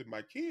teachers that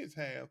my kids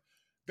have,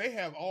 they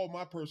have all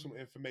my personal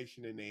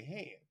information in their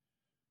hand.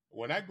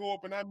 When I go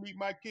up and I meet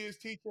my kids'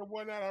 teacher and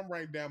whatnot, I'm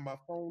writing down my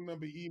phone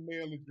number,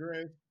 email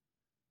address,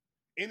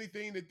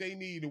 anything that they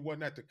need and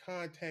whatnot to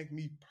contact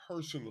me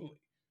personally.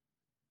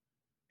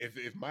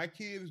 If my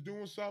kid is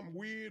doing something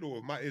weird or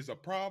if my is a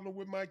problem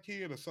with my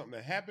kid or something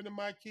that happened to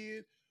my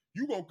kid,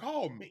 you gonna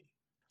call me.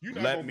 You're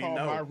not Let gonna me call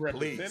my know,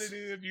 please.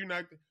 representative. You're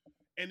not,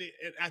 and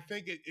I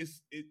think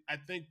I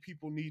think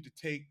people need to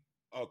take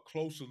a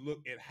closer look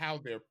at how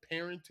they're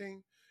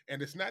parenting.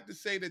 And it's not to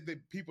say that the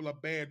people are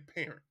bad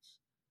parents.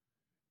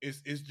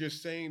 It's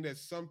just saying that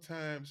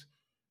sometimes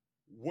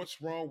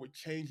what's wrong with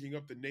changing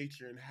up the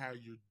nature and how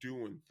you're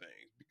doing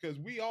things because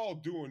we all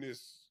doing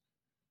this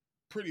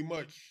pretty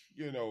much,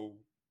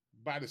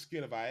 by the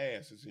skin of our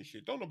asses and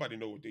shit. Don't nobody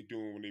know what they're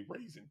doing when they're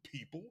raising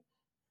people.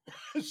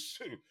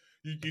 Shoot.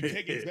 You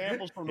take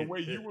examples from the way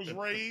you was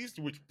raised,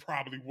 which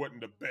probably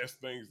wasn't the best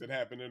things that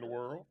happened in the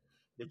world,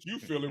 but you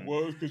feel it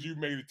was because you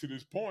made it to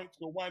this point.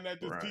 So why not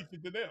just Right. teach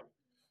it to them?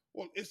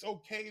 Well, it's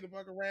okay to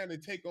fuck around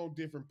and take on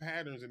different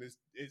patterns, and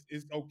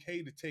it's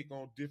okay to take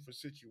on different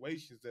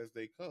situations as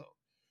they come.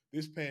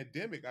 This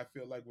pandemic, I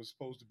feel like, was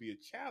supposed to be a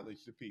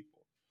challenge to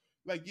people.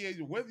 Like, yeah,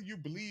 whether you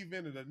believe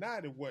in it or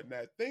not and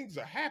whatnot, things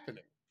are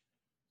happening.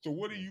 So,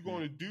 what are you Mm-hmm.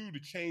 going to do to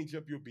change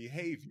up your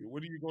behavior?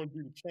 What are you going to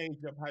do to change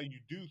up how you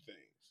do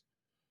things?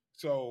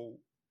 So,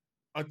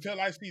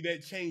 Until I see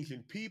that change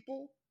in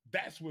people,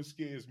 that's what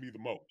scares me the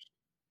most.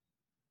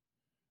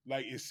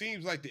 Like it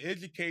seems like the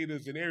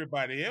educators and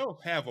everybody else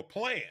have a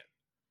plan,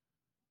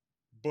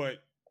 but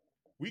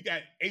we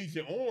got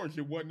Agent Orange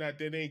and whatnot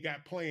that ain't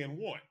got plan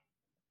one.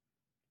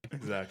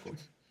 Exactly.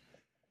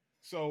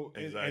 So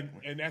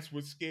Exactly. and that's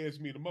what scares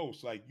me the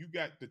most. Like you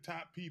got the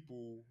top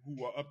people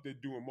who are up there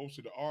doing most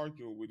of the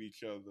arguing with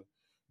each other,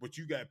 but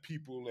you got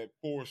people at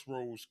Forest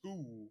Road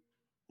School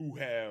who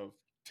have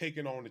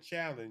taken on the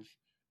challenge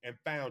and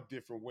found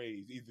different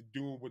ways, either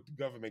doing with the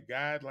government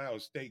guidelines or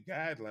state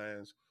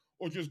guidelines,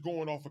 or just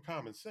going off of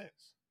common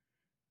sense.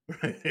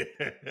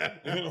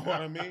 You know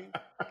what I mean?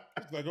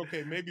 It's like,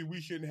 okay, maybe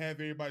we shouldn't have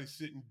everybody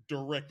sitting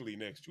directly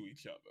next to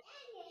each other.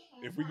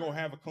 If we're gonna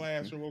have a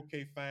classroom,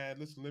 okay, fine.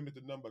 Let's limit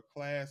the number of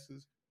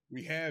classes.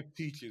 We have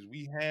teachers.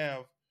 We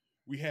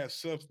have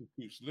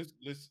substitutes.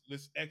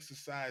 Let's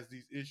exercise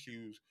these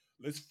issues.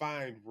 Let's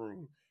find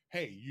room.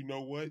 Hey, you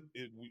know what?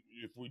 If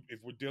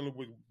we're dealing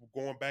with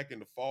going back in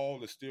the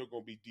fall, it's still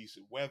gonna be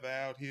decent weather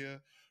out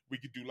here. We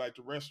could do like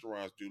the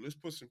restaurants do. Let's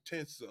put some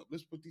tents up.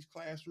 Let's put these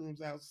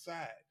classrooms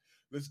outside.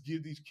 Let's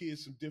give these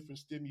kids some different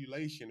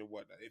stimulation and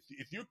whatnot.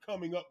 If you're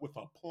coming up with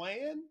a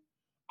plan,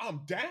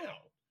 I'm down,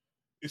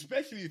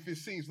 especially if it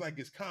seems like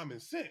it's common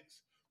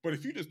sense. But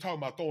if you're just talking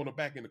about throwing them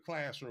back in the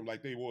classroom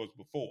like they was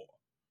before,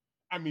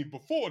 I mean,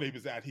 before they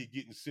was out here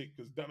getting sick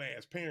because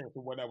dumbass parents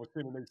or whatnot was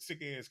sending their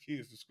sick ass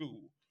kids to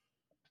school.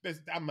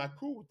 I'm not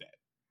cool with that.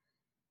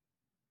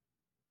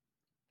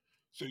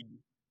 So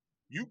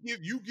you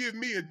give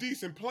me a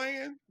decent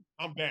plan,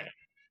 I'm down.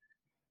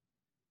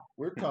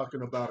 We're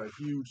talking about a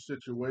huge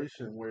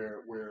situation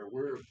where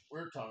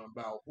we're talking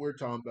about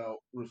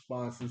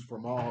responses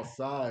from all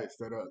sides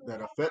that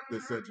affect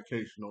this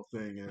educational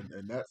thing,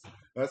 and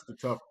that's the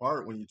tough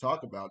part when you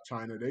talk about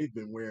China. They've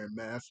been wearing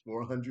masks for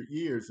 100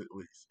 years at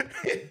least.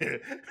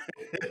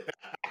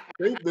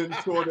 They've been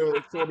sort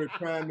of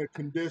trying to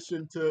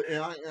condition to,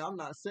 and I'm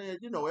not saying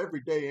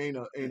every day ain't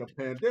a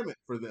pandemic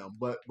for them,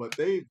 but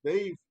they've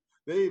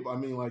I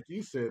mean, like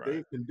you said, Right.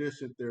 they've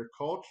conditioned their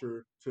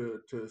culture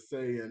to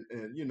say, and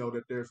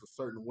that there's a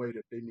certain way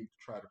that they need to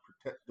try to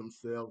protect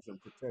themselves and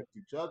protect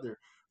each other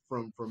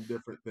from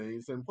different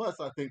things. And plus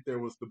I think there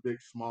was the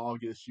big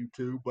smog issue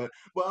too, but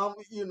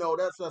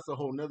that's a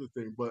whole nother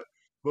thing. But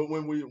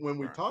when we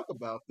Right. talk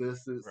about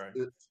this,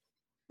 Right.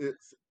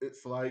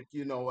 it's like,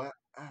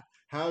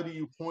 how do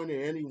you point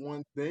at any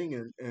one thing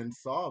and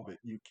solve it?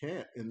 You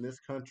can't. In this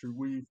country,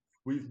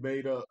 we've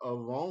made a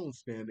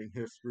long-standing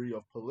history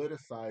of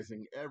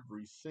politicizing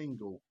every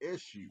single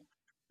issue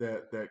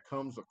that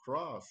comes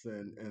across,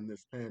 and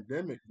this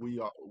pandemic, we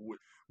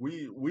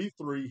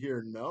three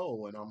here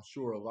know, and I'm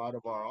sure a lot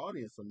of our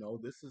audience will know,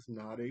 this is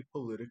not a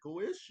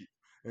political issue,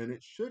 and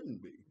it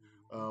shouldn't be.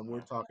 We're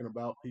No. talking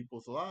about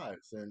people's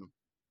lives, and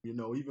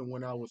even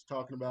when I was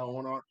talking about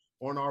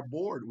on our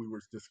board, we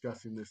were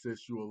discussing this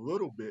issue a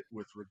little bit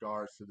with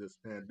regards to this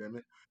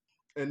pandemic.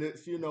 And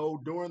it's,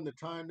 during the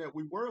time that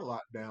we were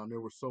locked down, there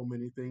were so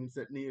many things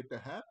that needed to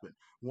happen.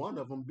 One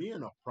of them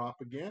being a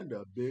propaganda,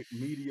 a big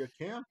media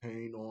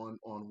campaign on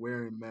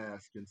wearing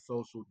masks and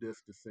social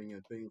distancing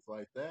and things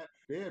like that.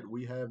 Instead,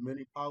 we have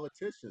many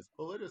politicians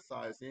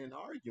politicizing and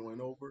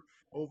arguing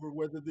over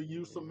whether the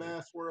use of Mm-hmm.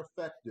 masks were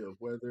effective,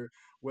 whether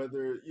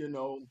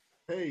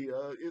hey,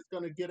 it's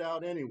going to get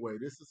out anyway.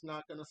 This is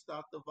not going to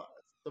stop the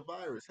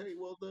virus. Hey,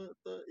 well,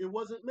 it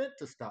wasn't meant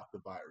to stop the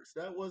virus.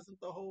 That wasn't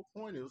the whole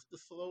point. It was to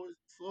slow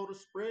the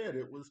spread.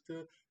 It was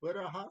to let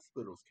our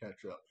hospitals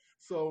catch up.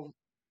 So,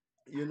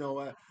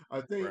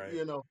 I think,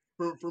 Right.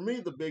 for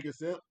me, the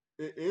biggest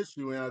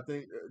issue, and I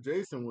think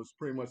Jason was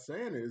pretty much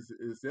saying,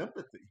 is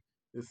empathy.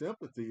 It's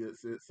empathy.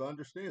 It's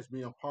understanding. It's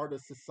being a part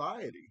of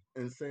society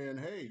and saying,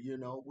 hey,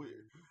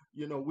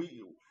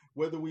 we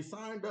whether we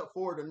signed up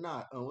for it or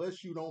not,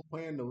 unless you don't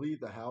plan to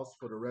leave the house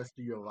for the rest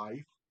of your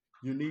life,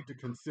 you need to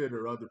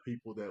consider other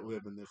people that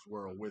live in this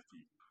world with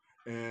you.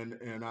 And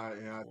I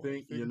Well,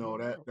 think figure it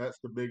out. that's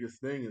the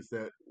biggest thing, is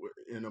that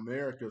in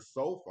America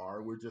so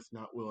far we're just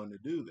not willing to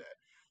do that.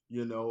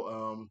 You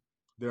know,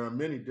 there are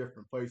many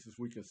different places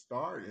we can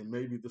start, and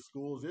maybe the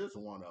schools is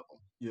one of them.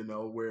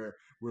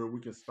 Where we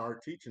can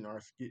start teaching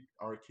our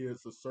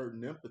kids a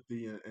certain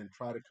empathy, and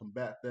try to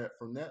combat that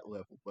from that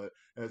level. But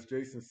as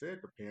Jason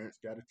said, the parents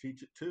got to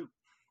teach it too.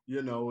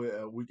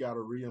 We got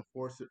to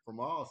reinforce it from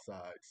all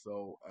sides.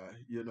 So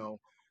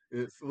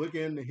it's look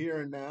in the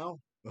here and now.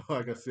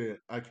 Like I said,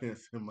 I can't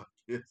send my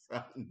kids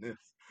out in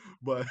this,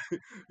 but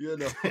you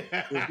know,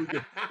 if we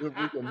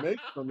can make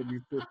some of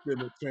these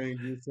systemic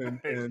changes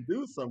and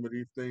do some of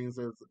these things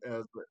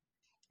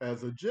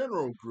as a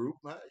general group,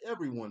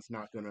 everyone's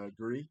not going to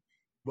agree.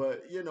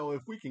 But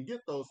if we can get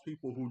those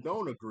people who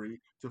don't agree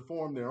to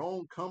form their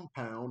own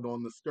compound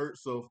on the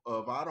skirts of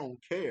I don't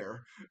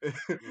care,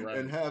 and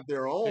Right. have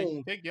their Take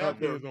own take y'all have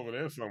their kids over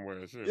there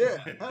somewhere, sure. yeah,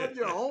 have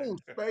your own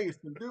space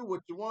and do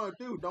what you want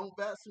to do. Don't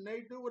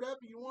vaccinate, do whatever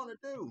you want to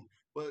do,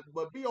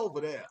 but be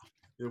over there.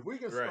 If we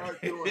can Right.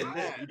 start doing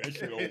that, Do that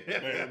shit over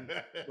there. then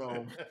you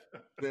know,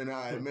 then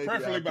I maybe I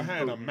Preferably can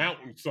behind do a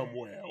mountain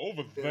somewhere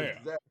over there.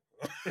 exactly.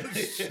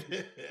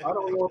 I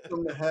don't want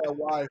them to have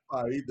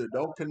Wi-Fi either.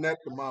 Don't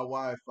connect to my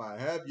Wi-Fi.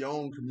 Have your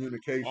own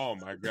communication. Oh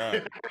my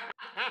God.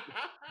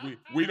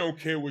 We don't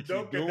care what you're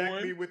Don't connect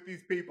me doing. with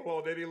these people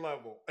on any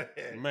level.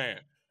 Man,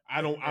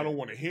 I don't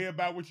want to hear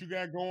about what you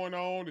got going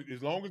on.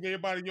 As long as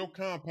everybody in your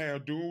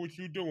compound doing what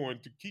you're doing,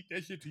 to keep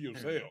that shit to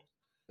yourself.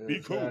 Be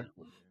cool.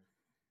 Exactly.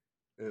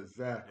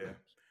 Exactly.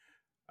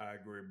 Yeah, I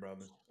agree,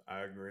 brother.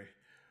 I agree.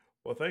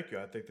 Well, thank you.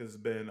 I think this has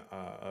been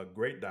a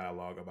great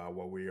dialogue about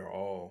what we are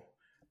all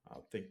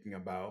thinking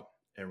about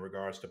in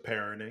regards to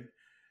parenting.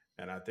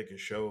 And I think it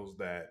shows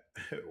that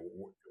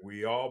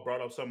we all brought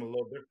up something a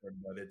little different,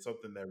 but it's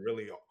something that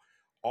really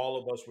all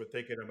of us were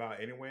thinking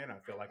about anyway. And I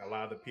feel like a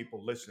lot of the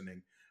people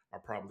listening are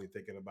probably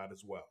thinking about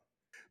as well.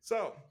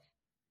 So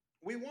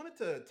we wanted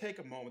to take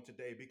a moment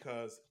today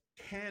because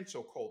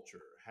cancel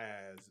culture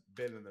has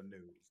been in the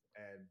news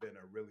and been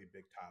a really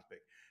big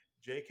topic.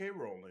 J.K.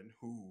 Rowling,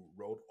 who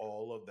wrote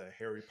all of the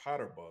Harry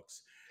Potter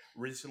books,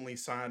 recently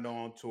signed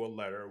on to a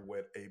letter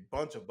with a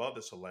bunch of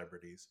other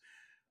celebrities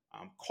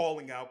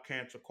calling out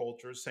cancel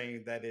culture,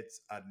 saying that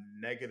it's a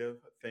negative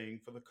thing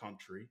for the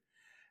country,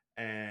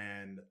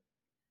 and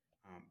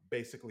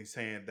basically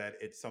saying that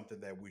it's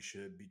something that we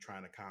should be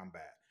trying to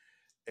combat.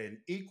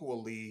 An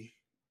equally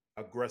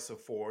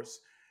aggressive force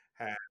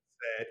has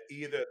said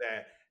either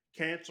that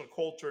cancel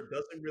culture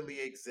doesn't really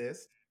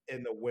exist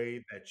in the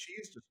way that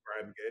she's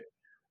describing it,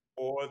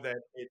 or that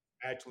it's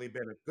actually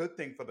been a good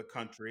thing for the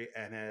country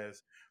and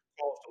has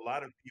caused a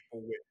lot of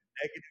people with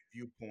negative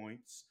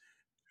viewpoints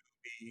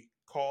be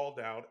called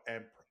out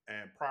and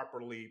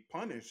properly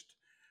punished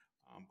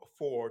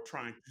for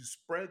trying to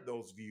spread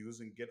those views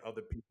and get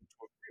other people to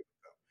agree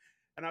with them.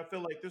 And I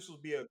feel like this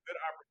would be a good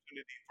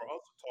opportunity for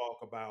us to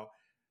talk about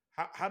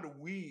how do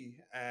we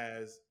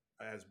as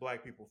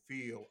Black people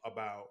feel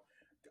about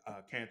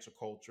cancel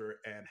culture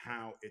and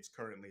how it's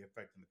currently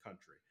affecting the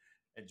country.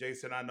 And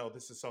Jason, I know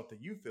this is something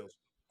you feel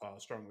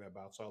strongly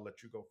about, so I'll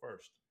let you go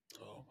first.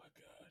 Oh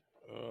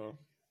my God.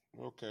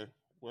 Okay.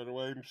 Where do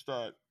I even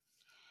start?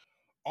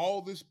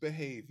 All this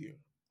behavior,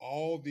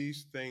 all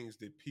these things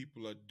that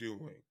people are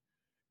doing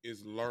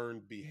is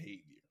learned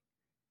behavior.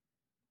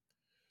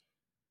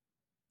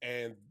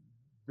 And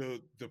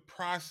the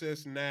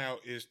process now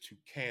is to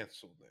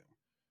cancel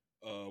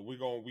them. We're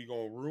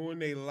gonna ruin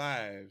their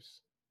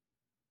lives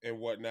and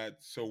whatnot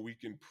so we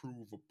can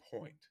prove a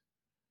point.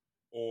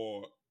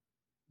 Or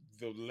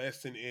the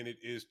lesson in it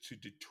is to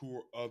deter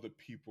other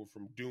people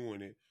from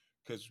doing it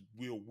because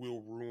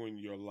we'll ruin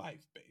your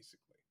life, basically.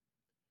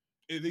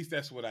 At least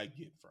that's what I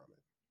get from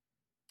it.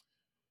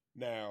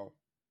 Now,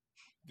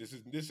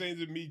 this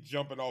ain't me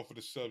jumping off of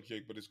the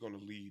subject, but it's going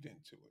to lead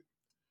into it.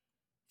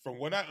 From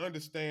what I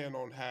understand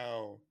on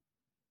how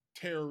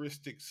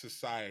terroristic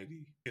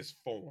society is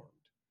formed,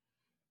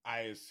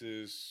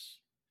 ISIS,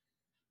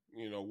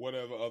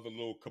 whatever other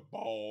little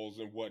cabals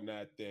and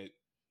whatnot that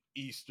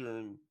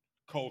Eastern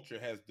culture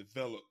has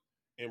developed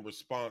in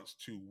response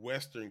to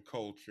Western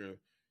culture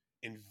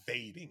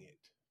invading it.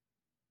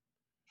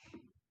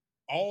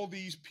 All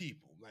these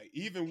people, like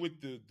even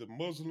with the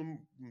Muslim,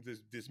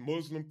 this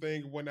Muslim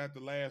thing and whatnot, the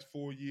last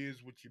 4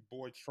 years with your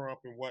boy Trump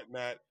and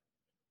whatnot,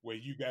 where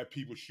you got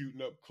people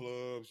shooting up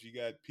clubs, you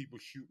got people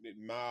shooting at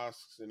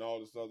mosques and all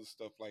this other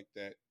stuff like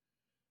that.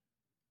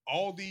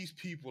 All these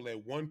people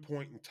at one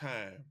point in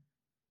time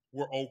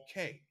were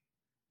okay.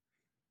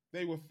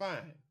 They were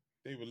fine.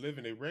 They were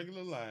living their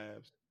regular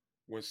lives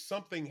when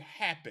something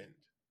happened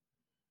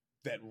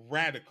that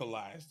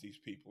radicalized these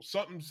people.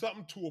 Something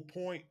to a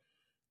point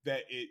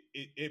that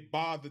it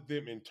bothered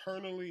them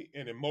internally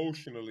and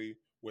emotionally,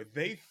 where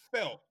they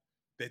felt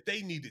that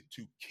they needed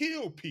to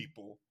kill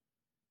people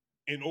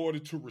in order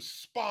to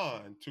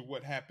respond to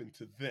what happened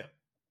to them.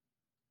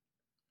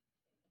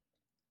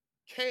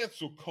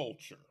 Cancel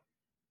culture.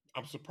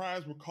 I'm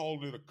surprised we're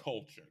calling it a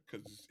culture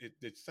because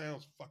it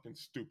sounds fucking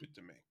stupid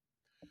to me.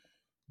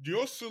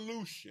 Your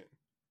solution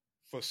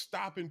for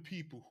stopping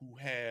people who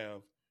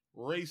have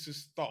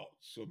racist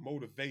thoughts or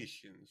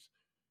motivations,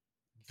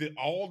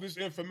 all this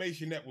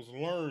information that was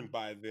learned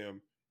by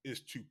them,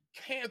 is to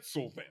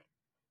cancel them.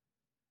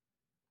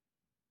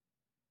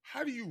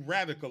 How do you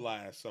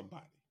radicalize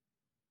somebody?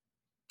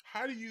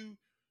 How do you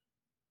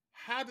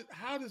how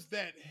does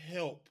that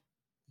help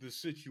the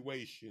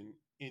situation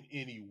in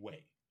any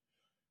way?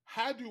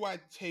 How do I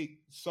take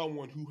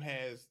someone who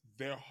has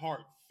their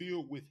heart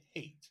filled with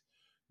hate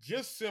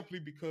just simply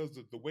because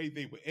of the way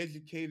they were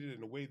educated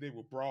and the way they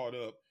were brought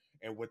up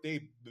and what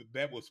they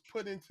that was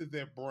put into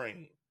their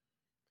brain?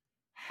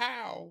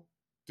 How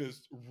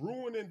does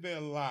ruining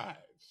their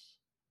lives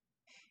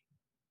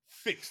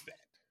fix that?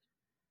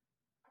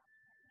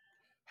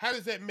 How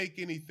does that make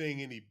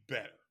anything any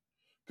better?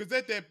 Because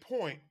at that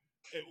point,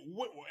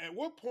 at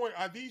what point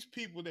are these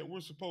people that we're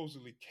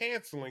supposedly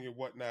canceling and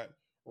whatnot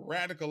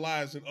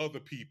radicalizing other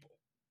people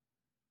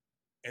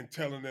and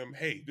telling them,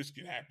 hey, this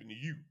could happen to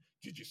you?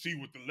 Did you see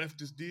what the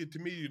leftists did to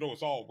me?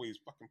 It's always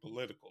fucking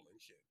political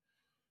and shit.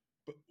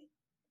 But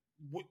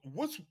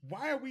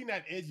why are we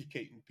not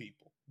educating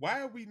people?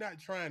 Why are we not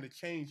trying to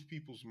change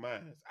people's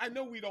minds? I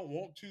know we don't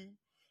want to.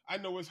 I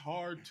know it's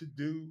hard to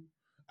do.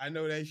 I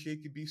know that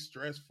shit can be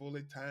stressful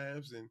at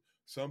times, and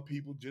some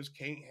people just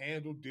can't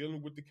handle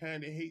dealing with the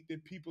kind of hate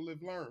that people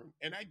have learned.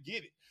 And I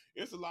get it.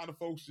 It's a lot of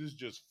folks that's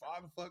just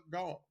far the fuck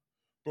gone.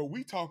 But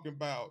we talking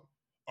about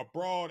a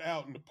broad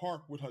out in the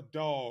park with her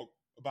dog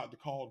about to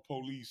call the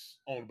police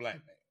on a black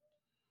man.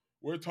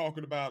 We're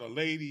talking about a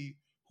lady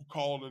who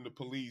called in the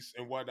police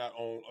and whatnot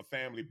on a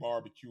family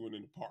barbecuing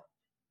in the park.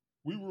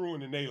 We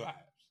ruining their lives.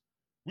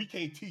 We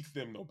can't teach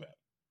them no better.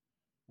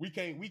 We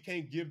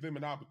can't give them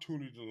an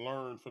opportunity to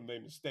learn from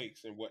their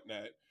mistakes and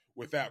whatnot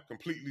without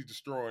completely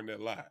destroying their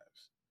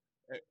lives.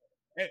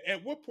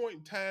 At what point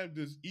in time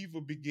does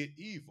evil beget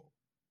evil?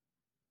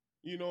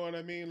 You know what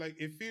I mean? Like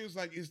it feels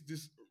like it's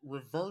this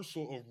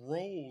reversal of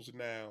roles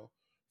now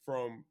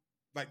from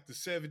like the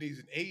 70s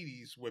and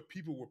 80s where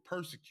people were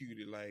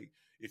persecuted. Like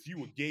if you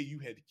were gay, you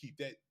had to keep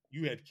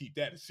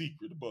that a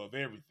secret above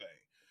everything.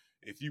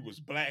 If you was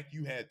black,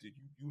 you had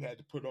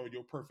to put on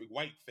your perfect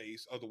white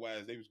face,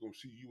 otherwise they was gonna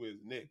see you as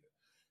a nigga.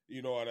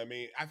 You know what I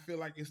mean? I feel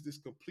like it's this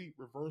complete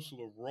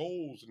reversal of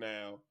roles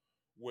now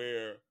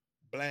where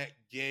black,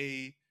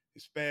 gay,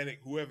 Hispanic,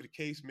 whoever the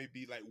case may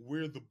be, like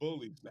we're the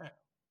bullies now.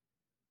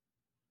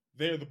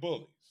 They're the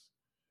bullies.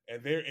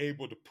 And they're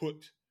able to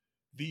put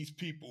these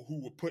people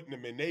who were putting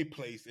them in their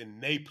place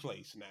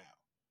now.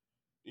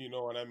 You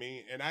know what I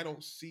mean? And I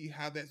don't see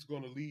how that's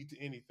going to lead to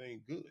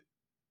anything good.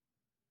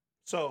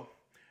 So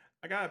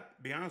I gotta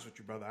be honest with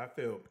you, brother. I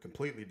feel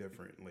completely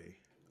differently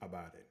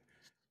about it.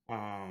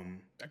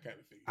 That kind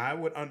of thing. I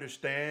would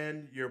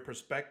understand your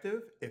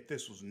perspective if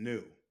this was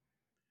new.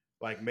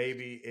 Like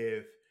maybe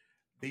if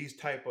these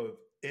type of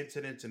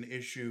incidents and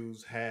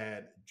issues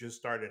had just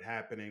started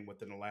happening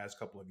within the last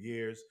couple of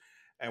years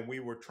and we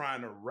were trying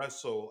to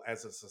wrestle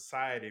as a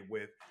society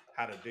with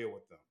how to deal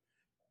with them.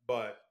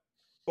 But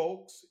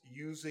folks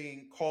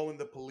using calling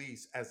the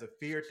police as a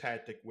fear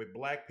tactic with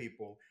black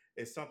people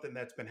is something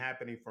that's been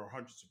happening for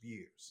hundreds of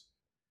years.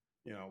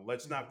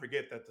 Let's not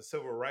forget that the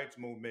civil rights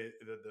movement,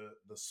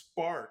 the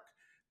spark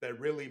that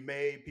really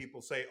made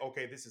people say,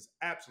 okay, this has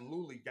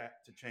absolutely got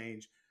to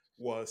change,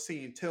 was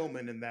seeing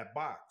Tillman in that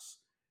box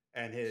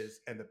and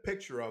the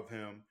picture of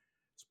him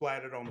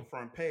splattered on the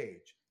front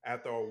page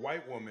after a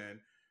white woman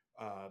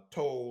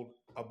told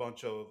a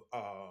bunch of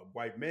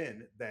white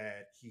men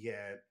that he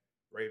had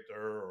raped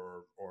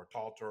her or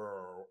taught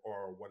her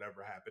or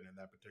whatever happened in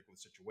that particular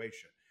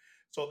situation.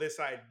 So this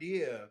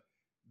idea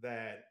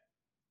that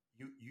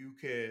you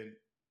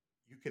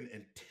can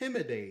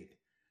intimidate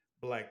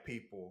black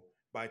people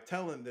by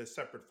telling this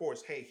separate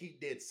force, hey, he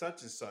did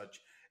such and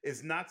such,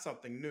 is not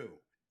something new.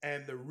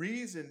 And the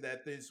reason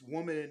that this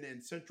woman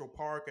in Central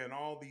Park and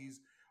all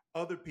these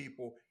other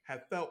people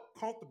have felt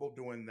comfortable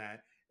doing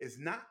that is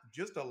not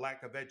just a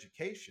lack of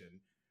education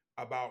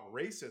about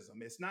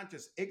racism. It's not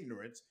just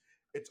ignorance.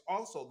 It's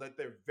also that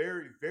they're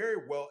very,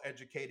 very well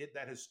educated,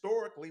 that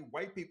historically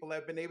white people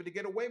have been able to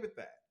get away with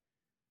that.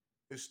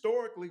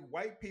 Historically,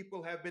 white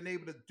people have been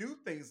able to do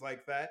things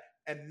like that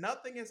and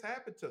nothing has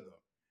happened to them.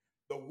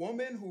 The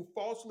woman who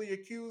falsely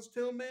accused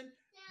Tillman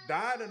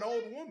died an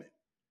old woman.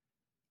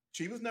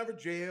 She was never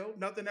jailed.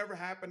 Nothing ever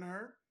happened to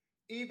her.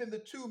 Even the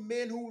two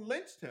men who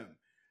lynched him,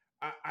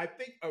 I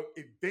think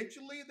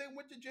eventually they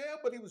went to jail,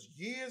 but it was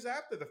years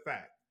after the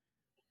fact.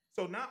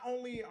 So not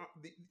only are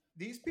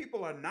these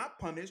people are not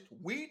punished,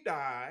 we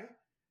die,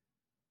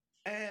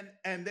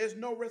 and there's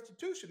no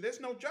restitution.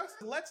 There's no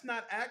justice. Let's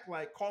not act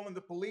like calling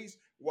the police,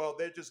 well,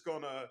 they're just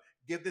gonna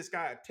give this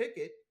guy a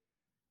ticket.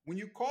 When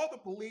you call the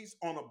police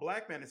on a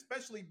black man,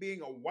 especially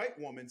being a white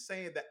woman,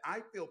 saying that I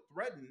feel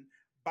threatened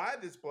by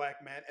this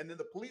black man, and then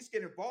the police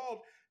get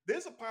involved,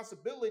 there's a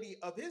possibility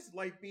of his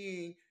life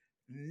being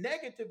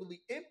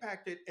negatively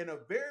impacted in a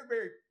very,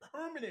 very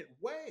permanent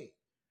way.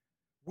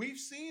 We've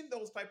seen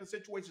those type of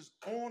situations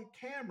on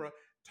camera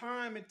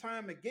time and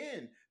time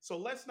again. So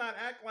let's not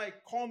act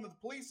like calling the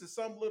police is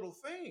some little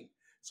thing.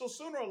 So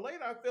sooner or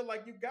later, I feel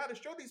like you've got to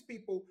show these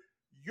people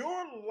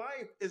your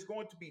life is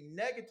going to be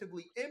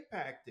negatively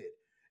impacted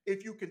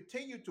if you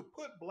continue to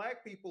put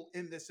black people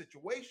in this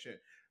situation.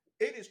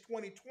 It is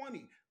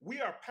 2020.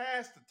 We are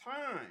past the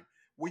time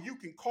where you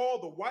can call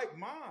the white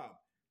mob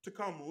to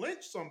come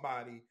lynch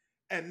somebody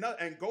and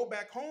go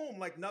back home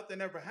like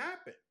nothing ever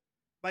happened,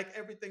 like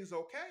everything's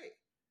okay.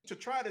 To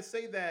try to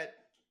say that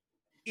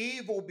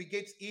evil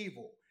begets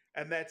evil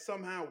and that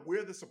somehow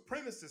we're the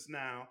supremacists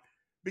now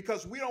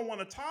because we don't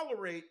want to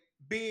tolerate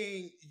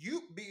being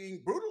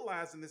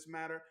brutalized in this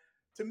matter,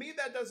 to me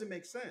that doesn't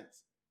make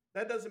sense.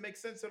 That doesn't make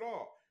sense at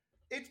all.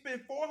 It's been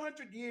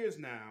 400 years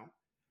now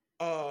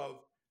of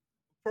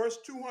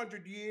first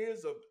 200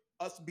 years of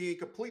us being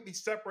completely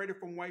separated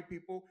from white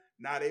people,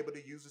 not able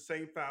to use the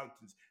same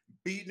fountains,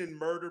 beaten and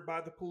murdered by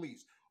the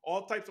police,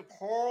 all types of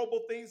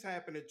horrible things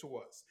happening to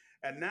us.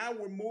 And now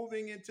we're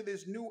moving into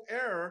this new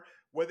era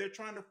where they're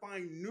trying to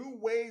find new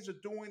ways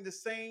of doing the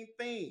same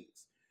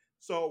things.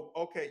 So,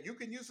 okay, you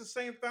can use the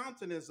same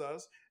fountain as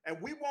us, and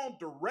we won't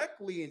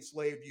directly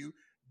enslave you,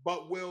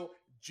 but we'll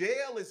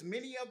jail as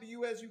many of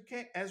you as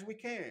we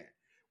can.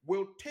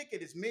 We'll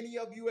ticket as many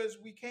of you as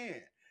we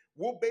can.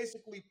 we'll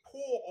basically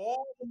pull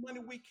all the money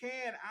we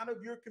can out of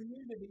your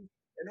community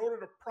in order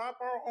to prop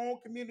our own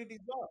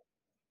communities up.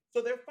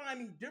 So they're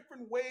finding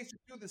different ways to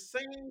do the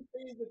same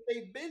things that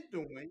they've been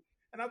doing.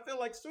 And I feel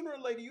like sooner or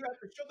later you have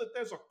to show that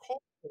there's a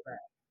culture for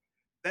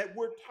that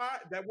we're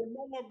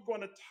no longer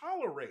going to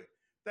tolerate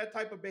that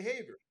type of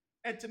behavior.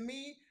 And to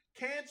me,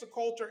 cancel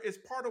culture is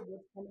part of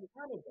what's coming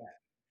out of that.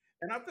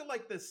 And I feel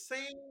like the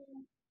same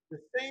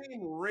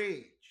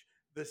rage,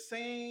 the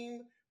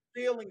same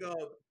feeling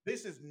of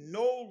this is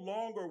no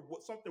longer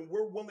something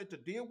we're willing to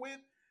deal with,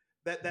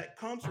 that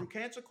comes from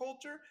cancer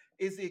culture,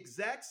 is the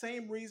exact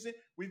same reason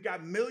we've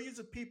got millions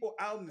of people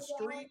out in the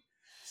street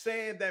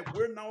saying that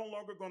we're no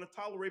longer going to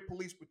tolerate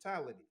police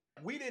brutality.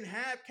 We didn't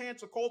have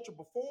cancer culture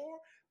before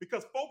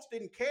because folks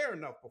didn't care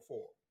enough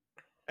before.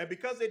 And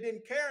because they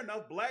didn't care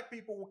enough, black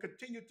people will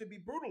continue to be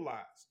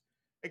brutalized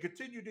and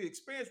continue to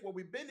experience what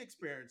we've been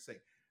experiencing.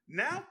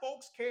 Now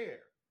folks care.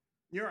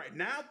 You're right.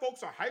 Now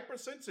folks are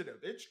hypersensitive.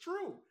 It's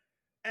true.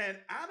 And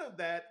out of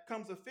that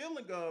comes a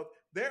feeling of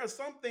there are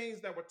some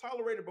things that were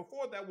tolerated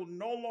before that will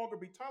no longer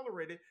be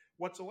tolerated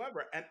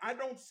whatsoever. And I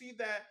don't see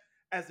that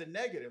as a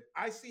negative.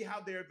 I see how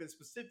there have been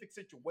specific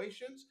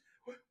situations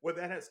where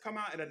that has come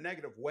out in a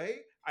negative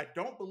way. I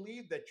don't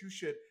believe that you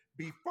should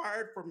be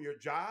fired from your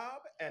job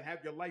and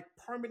have your life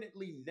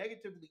permanently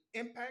negatively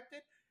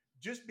impacted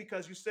just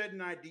because you said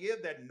an idea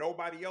that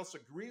nobody else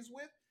agrees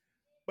with.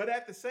 But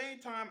at the same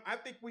time, I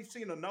think we've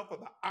seen enough of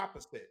the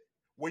opposite,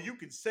 where you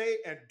can say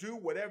and do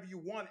whatever you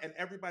want, and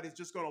everybody's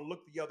just going to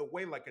look the other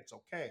way like it's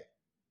okay.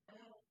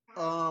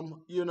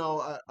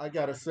 I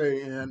gotta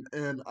say, and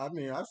I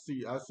mean, I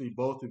see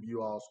both of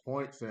you all's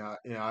points, and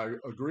I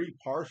agree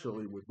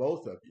partially with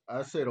both of you.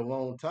 I said a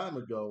long time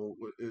ago,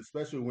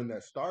 especially when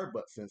that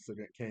Starbucks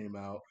incident came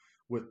out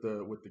with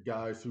the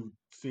guys who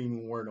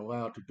seemingly weren't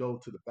allowed to go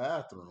to the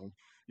bathroom.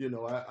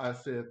 I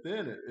said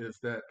then is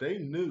that they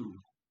knew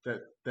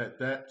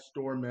that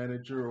store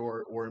manager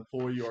or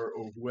employee or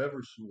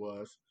whoever she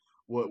was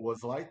what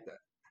was like that,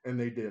 and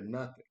they did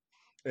nothing.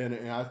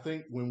 And I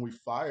think when we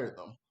fire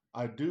them,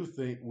 I do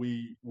think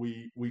we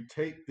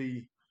take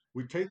the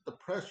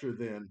pressure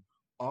then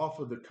off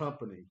of the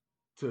company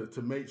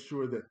to make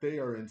sure that they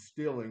are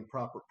instilling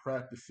proper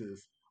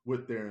practices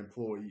with their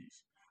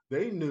employees.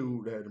 They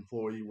knew that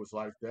employee was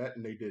like that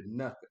and they did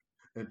nothing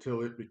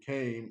until it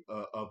became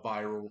a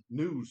viral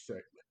news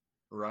segment,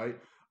 right?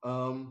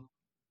 Um,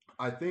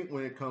 I think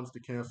when it comes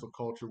to cancel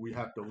culture, we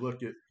have to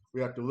look at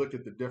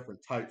the different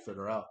types that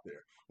are out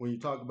there. When you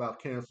talk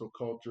about cancel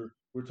culture,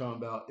 we're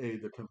talking about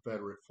the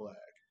Confederate flag.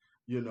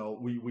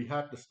 We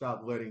have to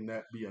stop letting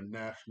that be a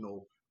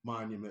national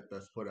monument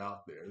that's put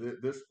out there.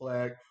 This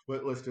flag,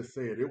 let's just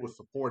say it was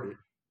supported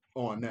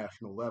on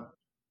national level.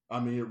 I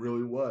mean, it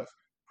really was.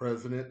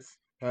 Presidents,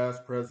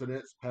 past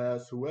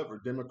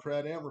whoever,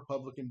 Democrat and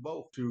Republican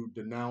both, to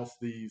denounce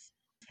these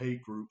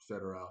hate groups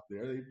that are out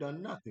there. They've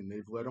done nothing.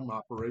 They've let them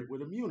operate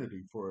with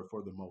immunity for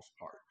the most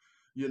part.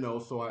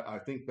 So I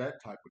think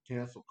that type of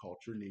cancel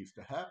culture needs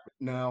to happen.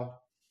 Now,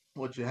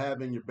 what you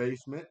have in your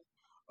basement,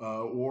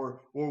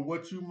 or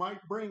what you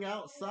might bring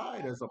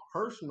outside as a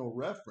personal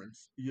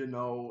reference,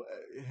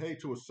 hey,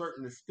 to a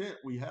certain extent,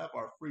 we have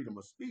our freedom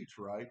of speech,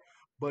 right?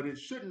 But it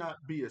should not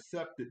be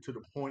accepted to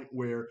the point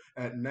where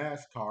at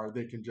NASCAR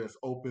they can just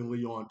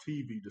openly on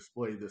TV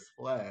display this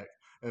flag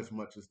as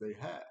much as they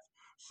have.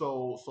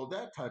 So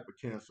that type of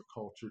cancel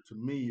culture to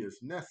me is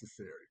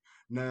necessary.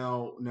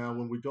 Now,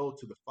 when we go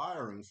to the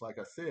firings, like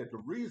I said,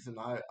 the reason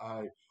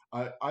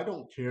I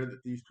don't care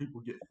that these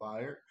people get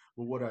fired,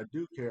 but what I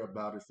do care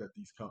about is that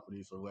these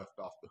companies are left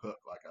off the hook,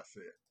 like I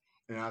said.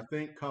 And I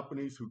think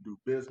companies who do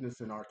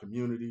business in our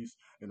communities,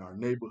 in our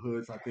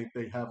neighborhoods, I think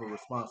they have a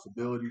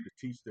responsibility to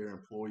teach their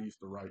employees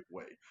the right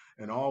way.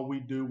 And all we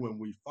do when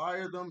we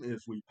fire them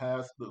is we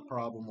pass the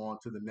problem on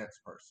to the next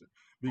person.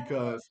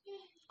 Because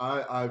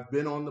I've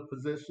been on the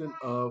position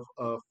of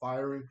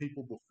firing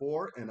people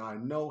before, and I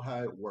know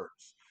how it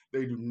works.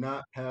 They do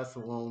not pass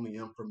along the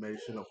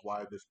information of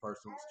why this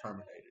person was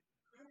terminated.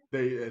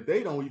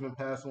 They don't even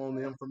pass along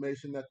the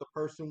information that the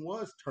person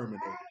was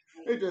terminated.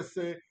 They just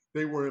say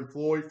they were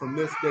employed from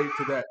this date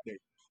to that date,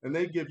 and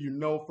they give you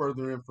no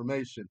further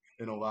information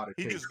in a lot of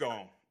He cases. just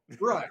gone.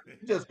 Right,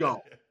 just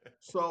gone.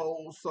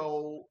 So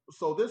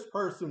this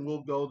person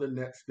will go the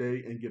next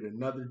day and get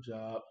another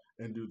job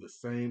and do the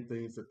same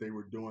things that they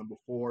were doing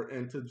before,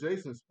 and to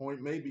Jason's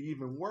point, maybe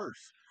even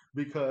worse,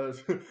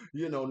 because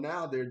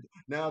now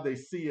they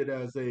see it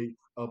as a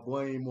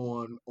blame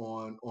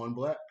on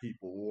black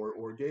people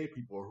or gay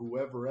people or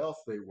whoever else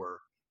they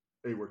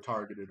were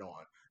targeted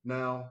on.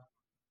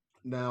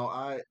 Now,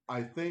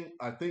 I think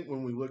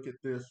when we look at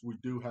this, we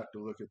do have to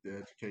look at the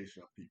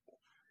education of people.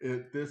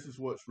 This is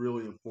what's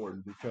really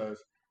important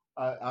because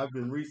I've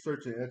been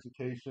researching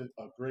education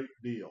a great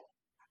deal,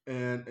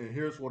 and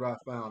here's what I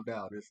found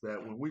out is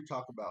that when we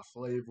talk about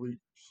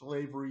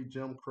slavery,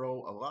 Jim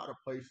Crow, a lot of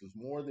places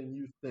more than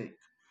you think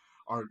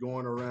are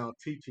going around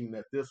teaching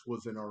that this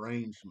was an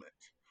arrangement,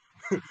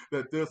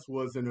 that this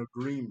was an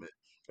agreement.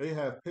 They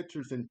have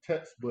pictures in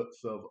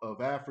textbooks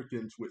of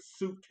Africans with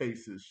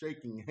suitcases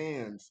shaking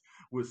hands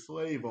with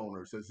slave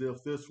owners as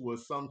if this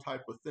was some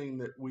type of thing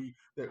that we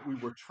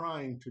were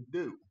trying to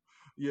do.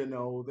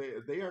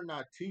 They are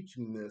not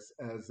teaching this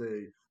as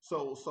a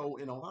so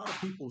in a lot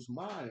of people's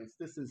minds,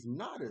 this is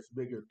not as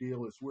big a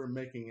deal as we're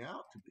making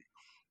out to be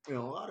in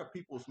a lot of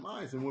people's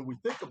minds. And when we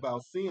think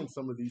about seeing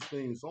some of these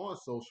things on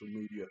social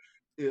media,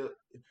 it,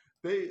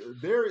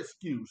 their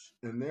excuse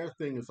and their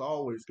thing is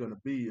always going to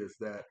be is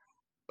that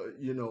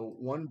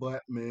one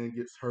black man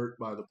gets hurt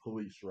by the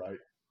police, right?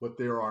 But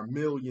there are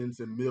millions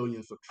and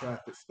millions of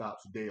traffic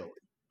stops daily.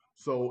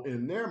 So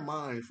in their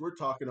minds, we're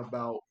talking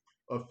about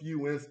a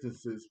few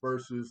instances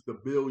versus the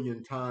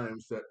billion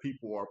times that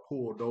people are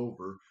pulled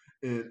over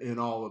in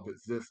all of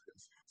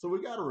existence. So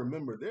we got to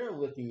remember they're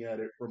looking at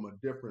it from a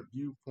different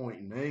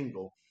viewpoint and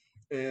angle.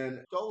 And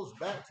it goes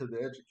back to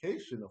the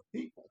education of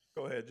people.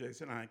 Go ahead,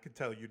 Jason. I could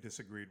tell you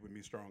disagreed with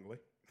me strongly.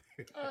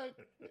 I,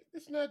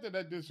 it's not that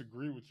I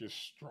disagree with you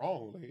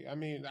strongly. I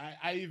mean,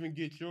 I even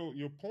get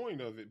your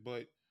point of it,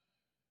 but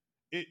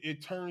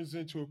it turns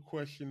into a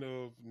question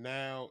of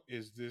now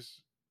is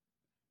this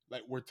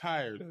like we're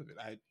tired of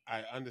it.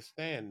 I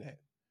understand that.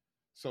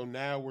 So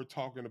now we're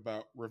talking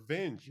about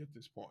revenge at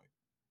this point.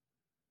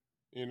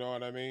 You know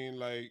what I mean?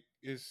 Like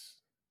it's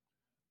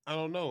I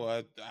don't know.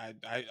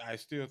 I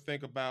still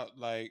think about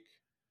like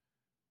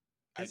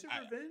Is it I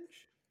revenge?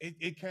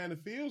 it kind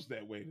of feels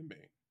that way to me.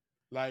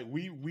 Like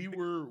we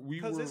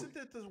Because were isn't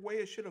that the way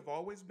it should have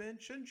always been?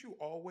 Shouldn't you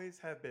always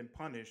have been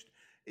punished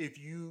if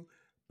you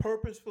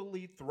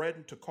purposefully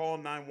threatened to call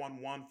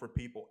 911 for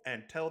people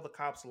and tell the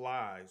cops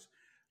lies,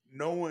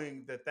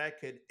 knowing that that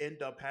could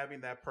end up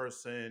having that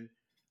person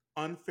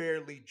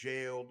unfairly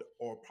jailed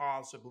or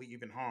possibly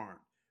even harmed?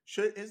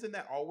 Isn't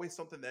that always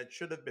something that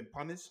should have been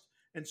punished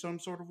in some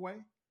sort of way?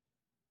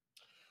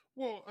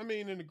 well, I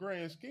mean, in the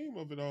grand scheme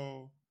of it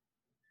all,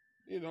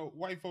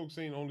 white folks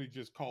ain't only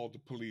just called the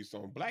police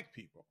on black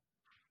people.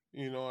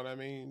 You know what I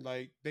mean?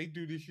 Like they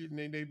do this shit in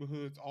their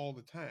neighborhoods all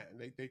the time.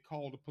 They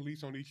call the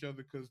police on each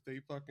other because they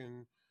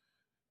fucking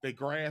their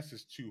grass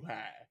is too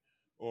high,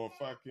 or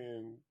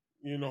fucking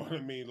you know what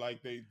I mean?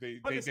 Like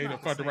But it's they done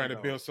not the fucked same around and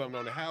though. built something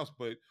on the house,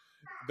 but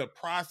the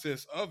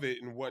process of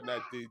it and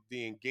whatnot,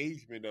 the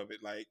engagement of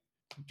it, like,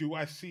 do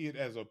I see it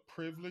as a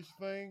privilege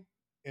thing?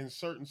 In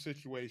certain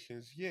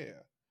situations, yeah.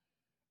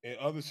 In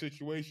other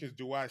situations,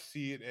 do I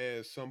see it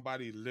as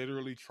somebody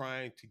literally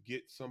trying to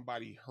get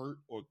somebody hurt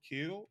or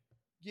killed?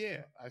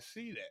 Yeah, I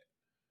see that.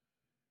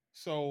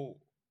 So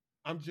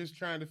I'm just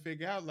trying to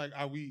figure out like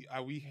are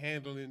we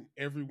handling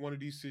every one of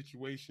these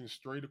situations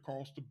straight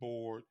across the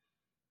board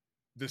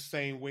the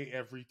same way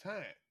every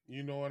time?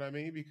 You know what I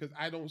mean? Because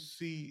I don't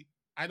see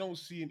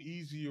an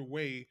easier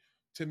way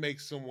to make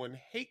someone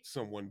hate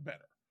someone better.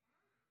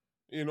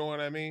 You know what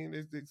I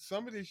mean?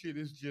 Some of this shit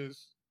is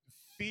just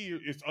fear.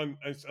 It's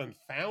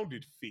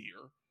unfounded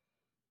fear,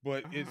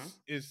 but Uh-huh.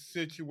 it's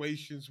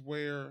situations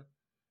where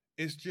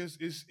it's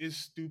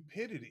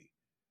stupidity.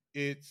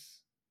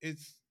 It's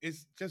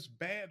just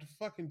bad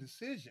fucking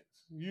decisions.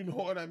 You know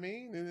what I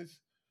mean? And it's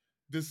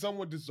does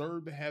someone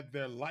deserve to have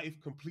their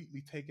life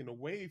completely taken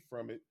away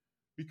from it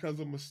because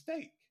of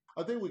mistake?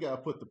 I think we got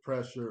to put the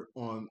pressure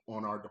on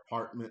our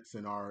departments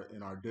and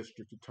our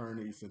district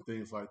attorneys and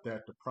things like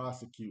that to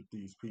prosecute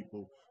these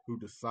people who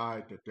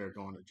decide that they're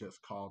going to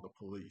just call the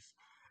police.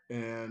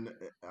 And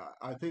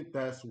I think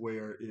that's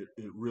where it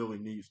really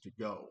needs to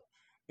go.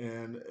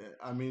 And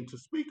I mean, to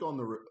speak on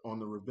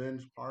the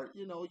revenge part,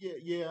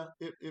 yeah,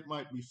 it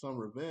might be some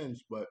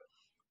revenge, but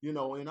in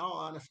all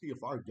honesty,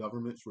 if our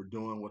governments were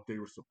doing what they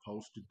were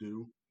supposed to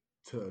do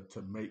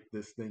to make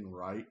this thing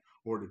right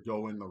or to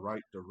go in the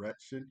right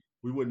direction,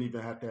 we wouldn't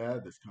even have to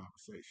have this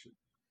conversation,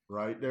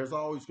 right? There's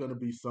always going to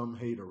be some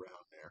hate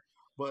around there,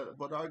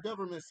 but our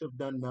governments have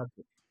done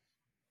nothing.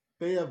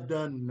 They have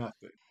done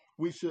nothing.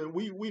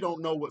 We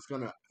don't know what's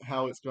gonna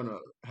how it's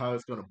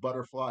gonna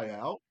butterfly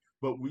out,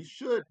 but we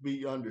should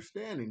be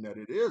understanding that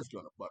it is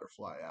gonna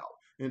butterfly out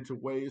into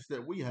ways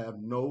that we have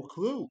no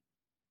clue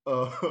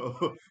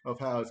of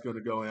how it's going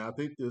to go. And I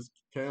think this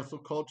cancel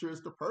culture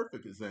is the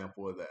perfect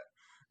example of that.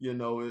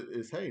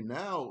 Is hey,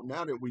 now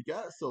that we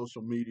got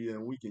social media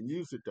and we can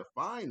use it to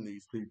find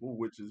these people,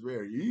 which is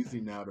very easy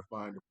now to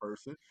find a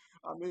person.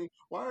 I mean,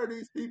 why are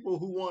these people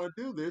who want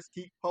to do this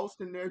keep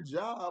posting their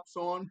jobs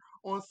on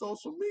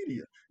social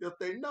media if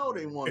they know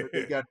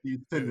they got these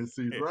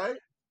tendencies, right?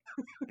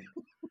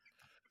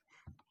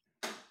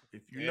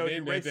 If you know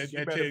And you're then racist, you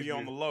that better tells be on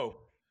you the low.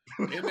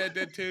 and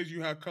that tells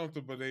you how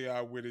comfortable they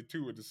are with it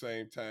too at the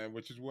same time,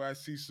 which is where I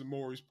see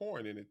Samori's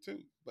point in it too.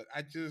 But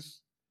I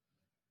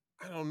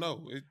don't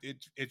know.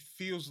 It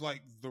feels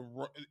like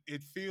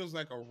it feels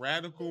like a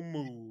radical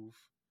move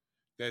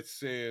that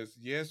says,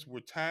 yes, we're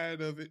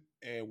tired of it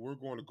and we're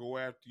going to go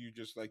after you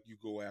just like you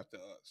go after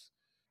us.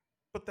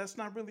 But that's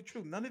not really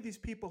true. None of these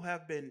people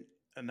have been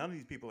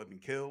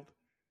killed.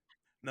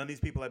 None of these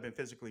people have been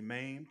physically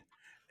maimed.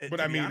 And But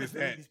to I be mean, honest, is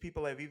none of that these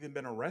people have even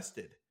been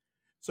arrested.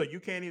 So you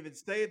can't even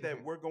say that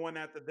Mhm. we're going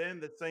after them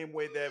the same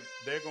way that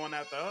they're going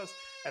after us.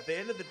 At the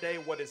end of the day,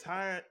 what has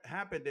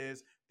happened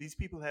is these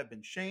people have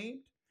been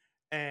shamed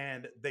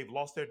and they've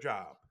lost their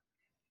job.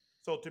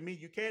 So to me,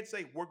 you can't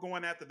say we're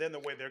going after them the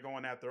way they're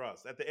going after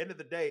us. At the end of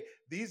the day,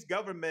 these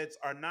governments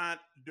are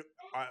not,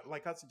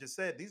 like Hudson just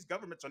said, these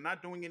governments are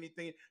not doing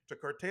anything to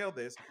curtail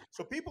this.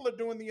 So people are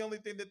doing the only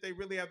thing that they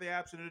really have the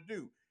option to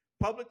do: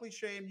 publicly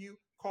shame you,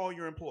 call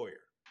your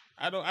employer.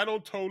 I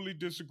don't totally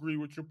disagree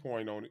with your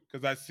point on it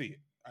because I see it.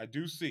 I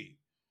do see it.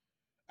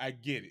 I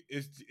get it.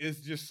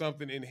 It's just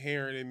something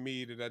inherent in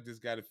me that I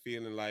just got a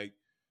feeling like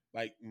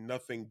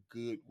nothing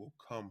good will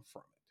come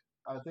from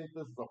I think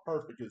this is a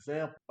perfect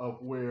example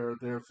of where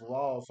there's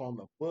laws on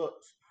the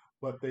books,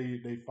 but they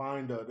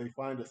find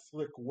a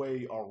slick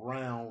way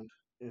around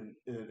in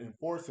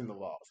enforcing the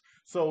laws.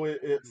 So it.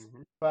 it's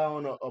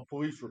filing a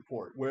police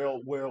report.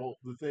 Well,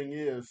 the thing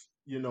is,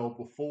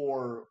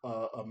 before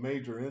a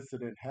major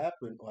incident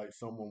happened, like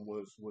someone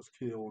was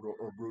killed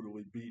or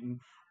brutally beaten,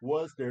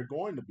 was there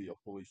going to be a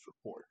police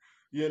report?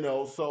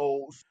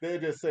 So they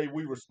just say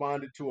we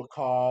responded to a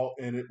call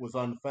and it was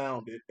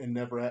unfounded and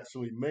never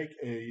actually make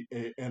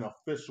an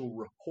official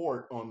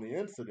report on the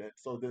incident.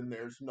 So then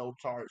there's no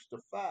charge to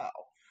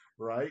file,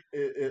 right?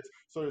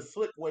 So there's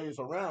slick ways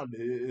around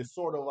it. It's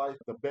sort of like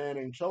the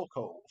banning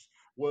chokeholds.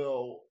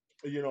 Well,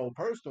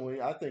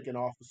 personally, I think an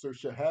officer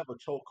should have a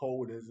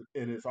chokehold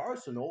in his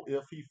arsenal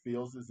if he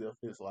feels as if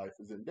his life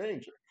is in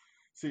danger.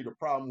 See, the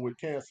problem with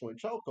canceling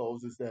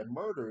chokeholds is that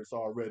murder is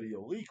already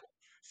illegal.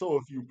 So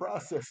if you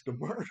process the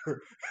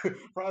murder,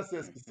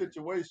 process the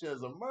situation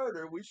as a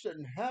murder, we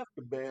shouldn't have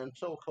to ban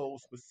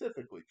chokeholds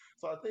specifically.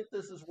 So I think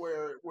this is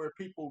where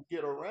people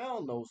get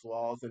around those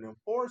laws and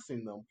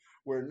enforcing them,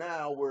 where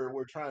now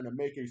we're trying to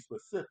make a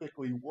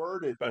specifically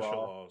worded Special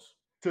law laws.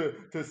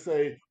 to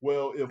say,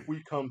 well, if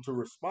we come to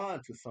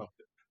respond to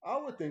something. I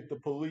would think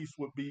the police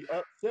would be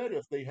upset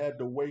if they had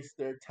to waste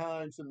their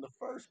times in the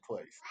first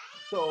place.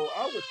 So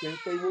I would think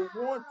they would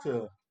want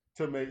to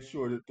make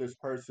sure that this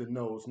person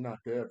knows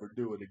not to ever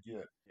do it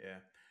again. Yeah.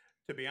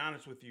 To be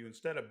honest with you,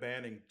 instead of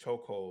banning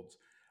chokeholds,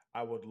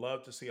 I would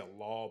love to see a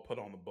law put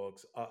on the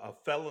books, a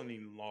felony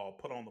law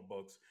put on the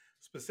books,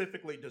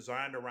 specifically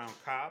designed around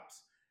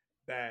cops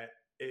that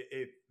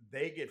if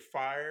they get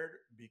fired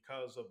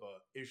because of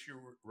a issue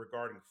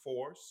regarding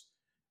force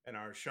and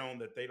are shown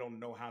that they don't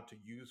know how to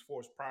use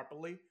force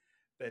properly,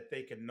 that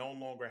they can no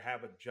longer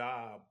have a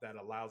job that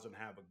allows them to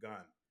have a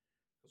gun.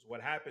 Because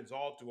what happens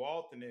all too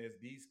often is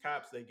these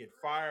cops, they get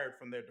fired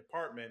from their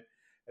department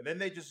and then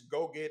they just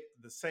go get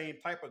the same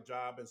type of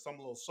job in some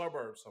little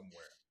suburb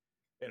somewhere,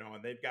 and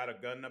they've got a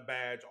gun and a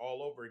badge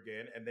all over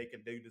again and they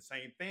can do the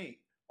same thing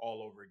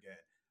all over again.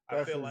 I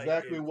That's feel like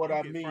exactly if what you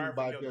I get mean fired from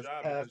by your just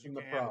job because you passing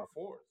the can't handle problem.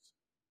 force,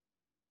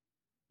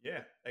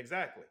 yeah,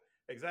 exactly.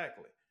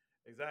 Exactly.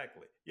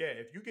 Exactly. Yeah,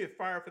 if you get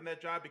fired from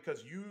that job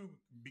because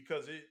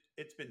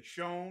it's been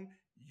shown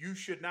you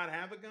should not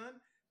have a gun,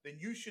 then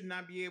you should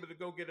not be able to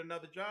go get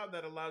another job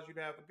that allows you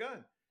to have a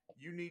gun.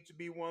 You need to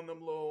be one of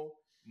them little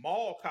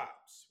mall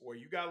cops where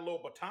you got a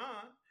little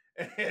baton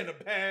and a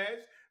badge,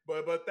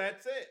 but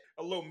that's it.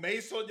 A little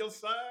mace on your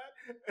side,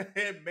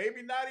 and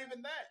maybe not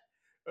even that.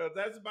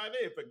 That's about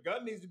it. If a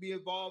gun needs to be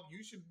involved,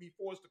 you should be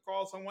forced to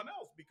call someone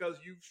else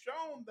because you've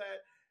shown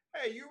that,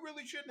 hey, you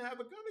really shouldn't have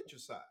a gun at your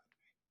side.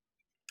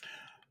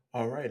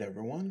 All right,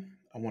 everyone.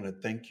 I want to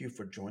thank you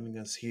for joining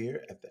us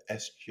here at the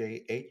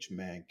SJH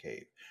Man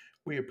Cave.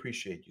 We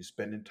appreciate you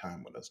spending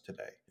time with us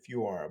today. If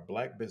you are a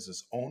Black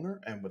business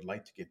owner and would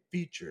like to get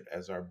featured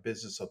as our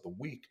Business of the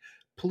Week,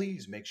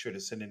 please make sure to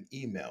send an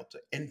email to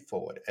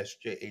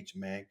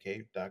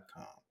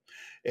info@sjhmancave.com.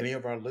 Any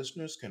of our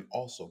listeners can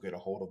also get a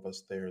hold of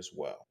us there as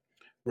well.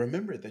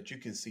 Remember that you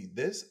can see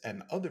this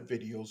and other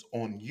videos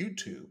on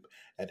YouTube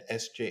at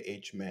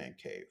SJH Man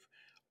Cave.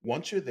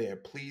 Once you're there,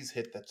 please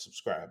hit that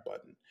subscribe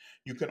button.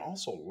 You can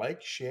also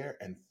like, share,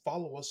 and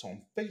follow us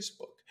on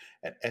Facebook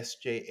at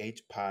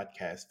SJH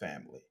Podcast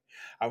Family.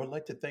 I would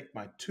like to thank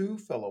my two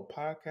fellow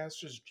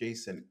podcasters,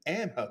 Jason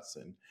and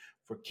Hudson,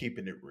 for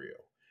keeping it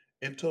real.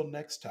 Until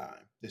next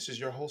time, this is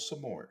your host,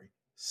 Samori,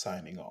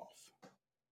 signing off.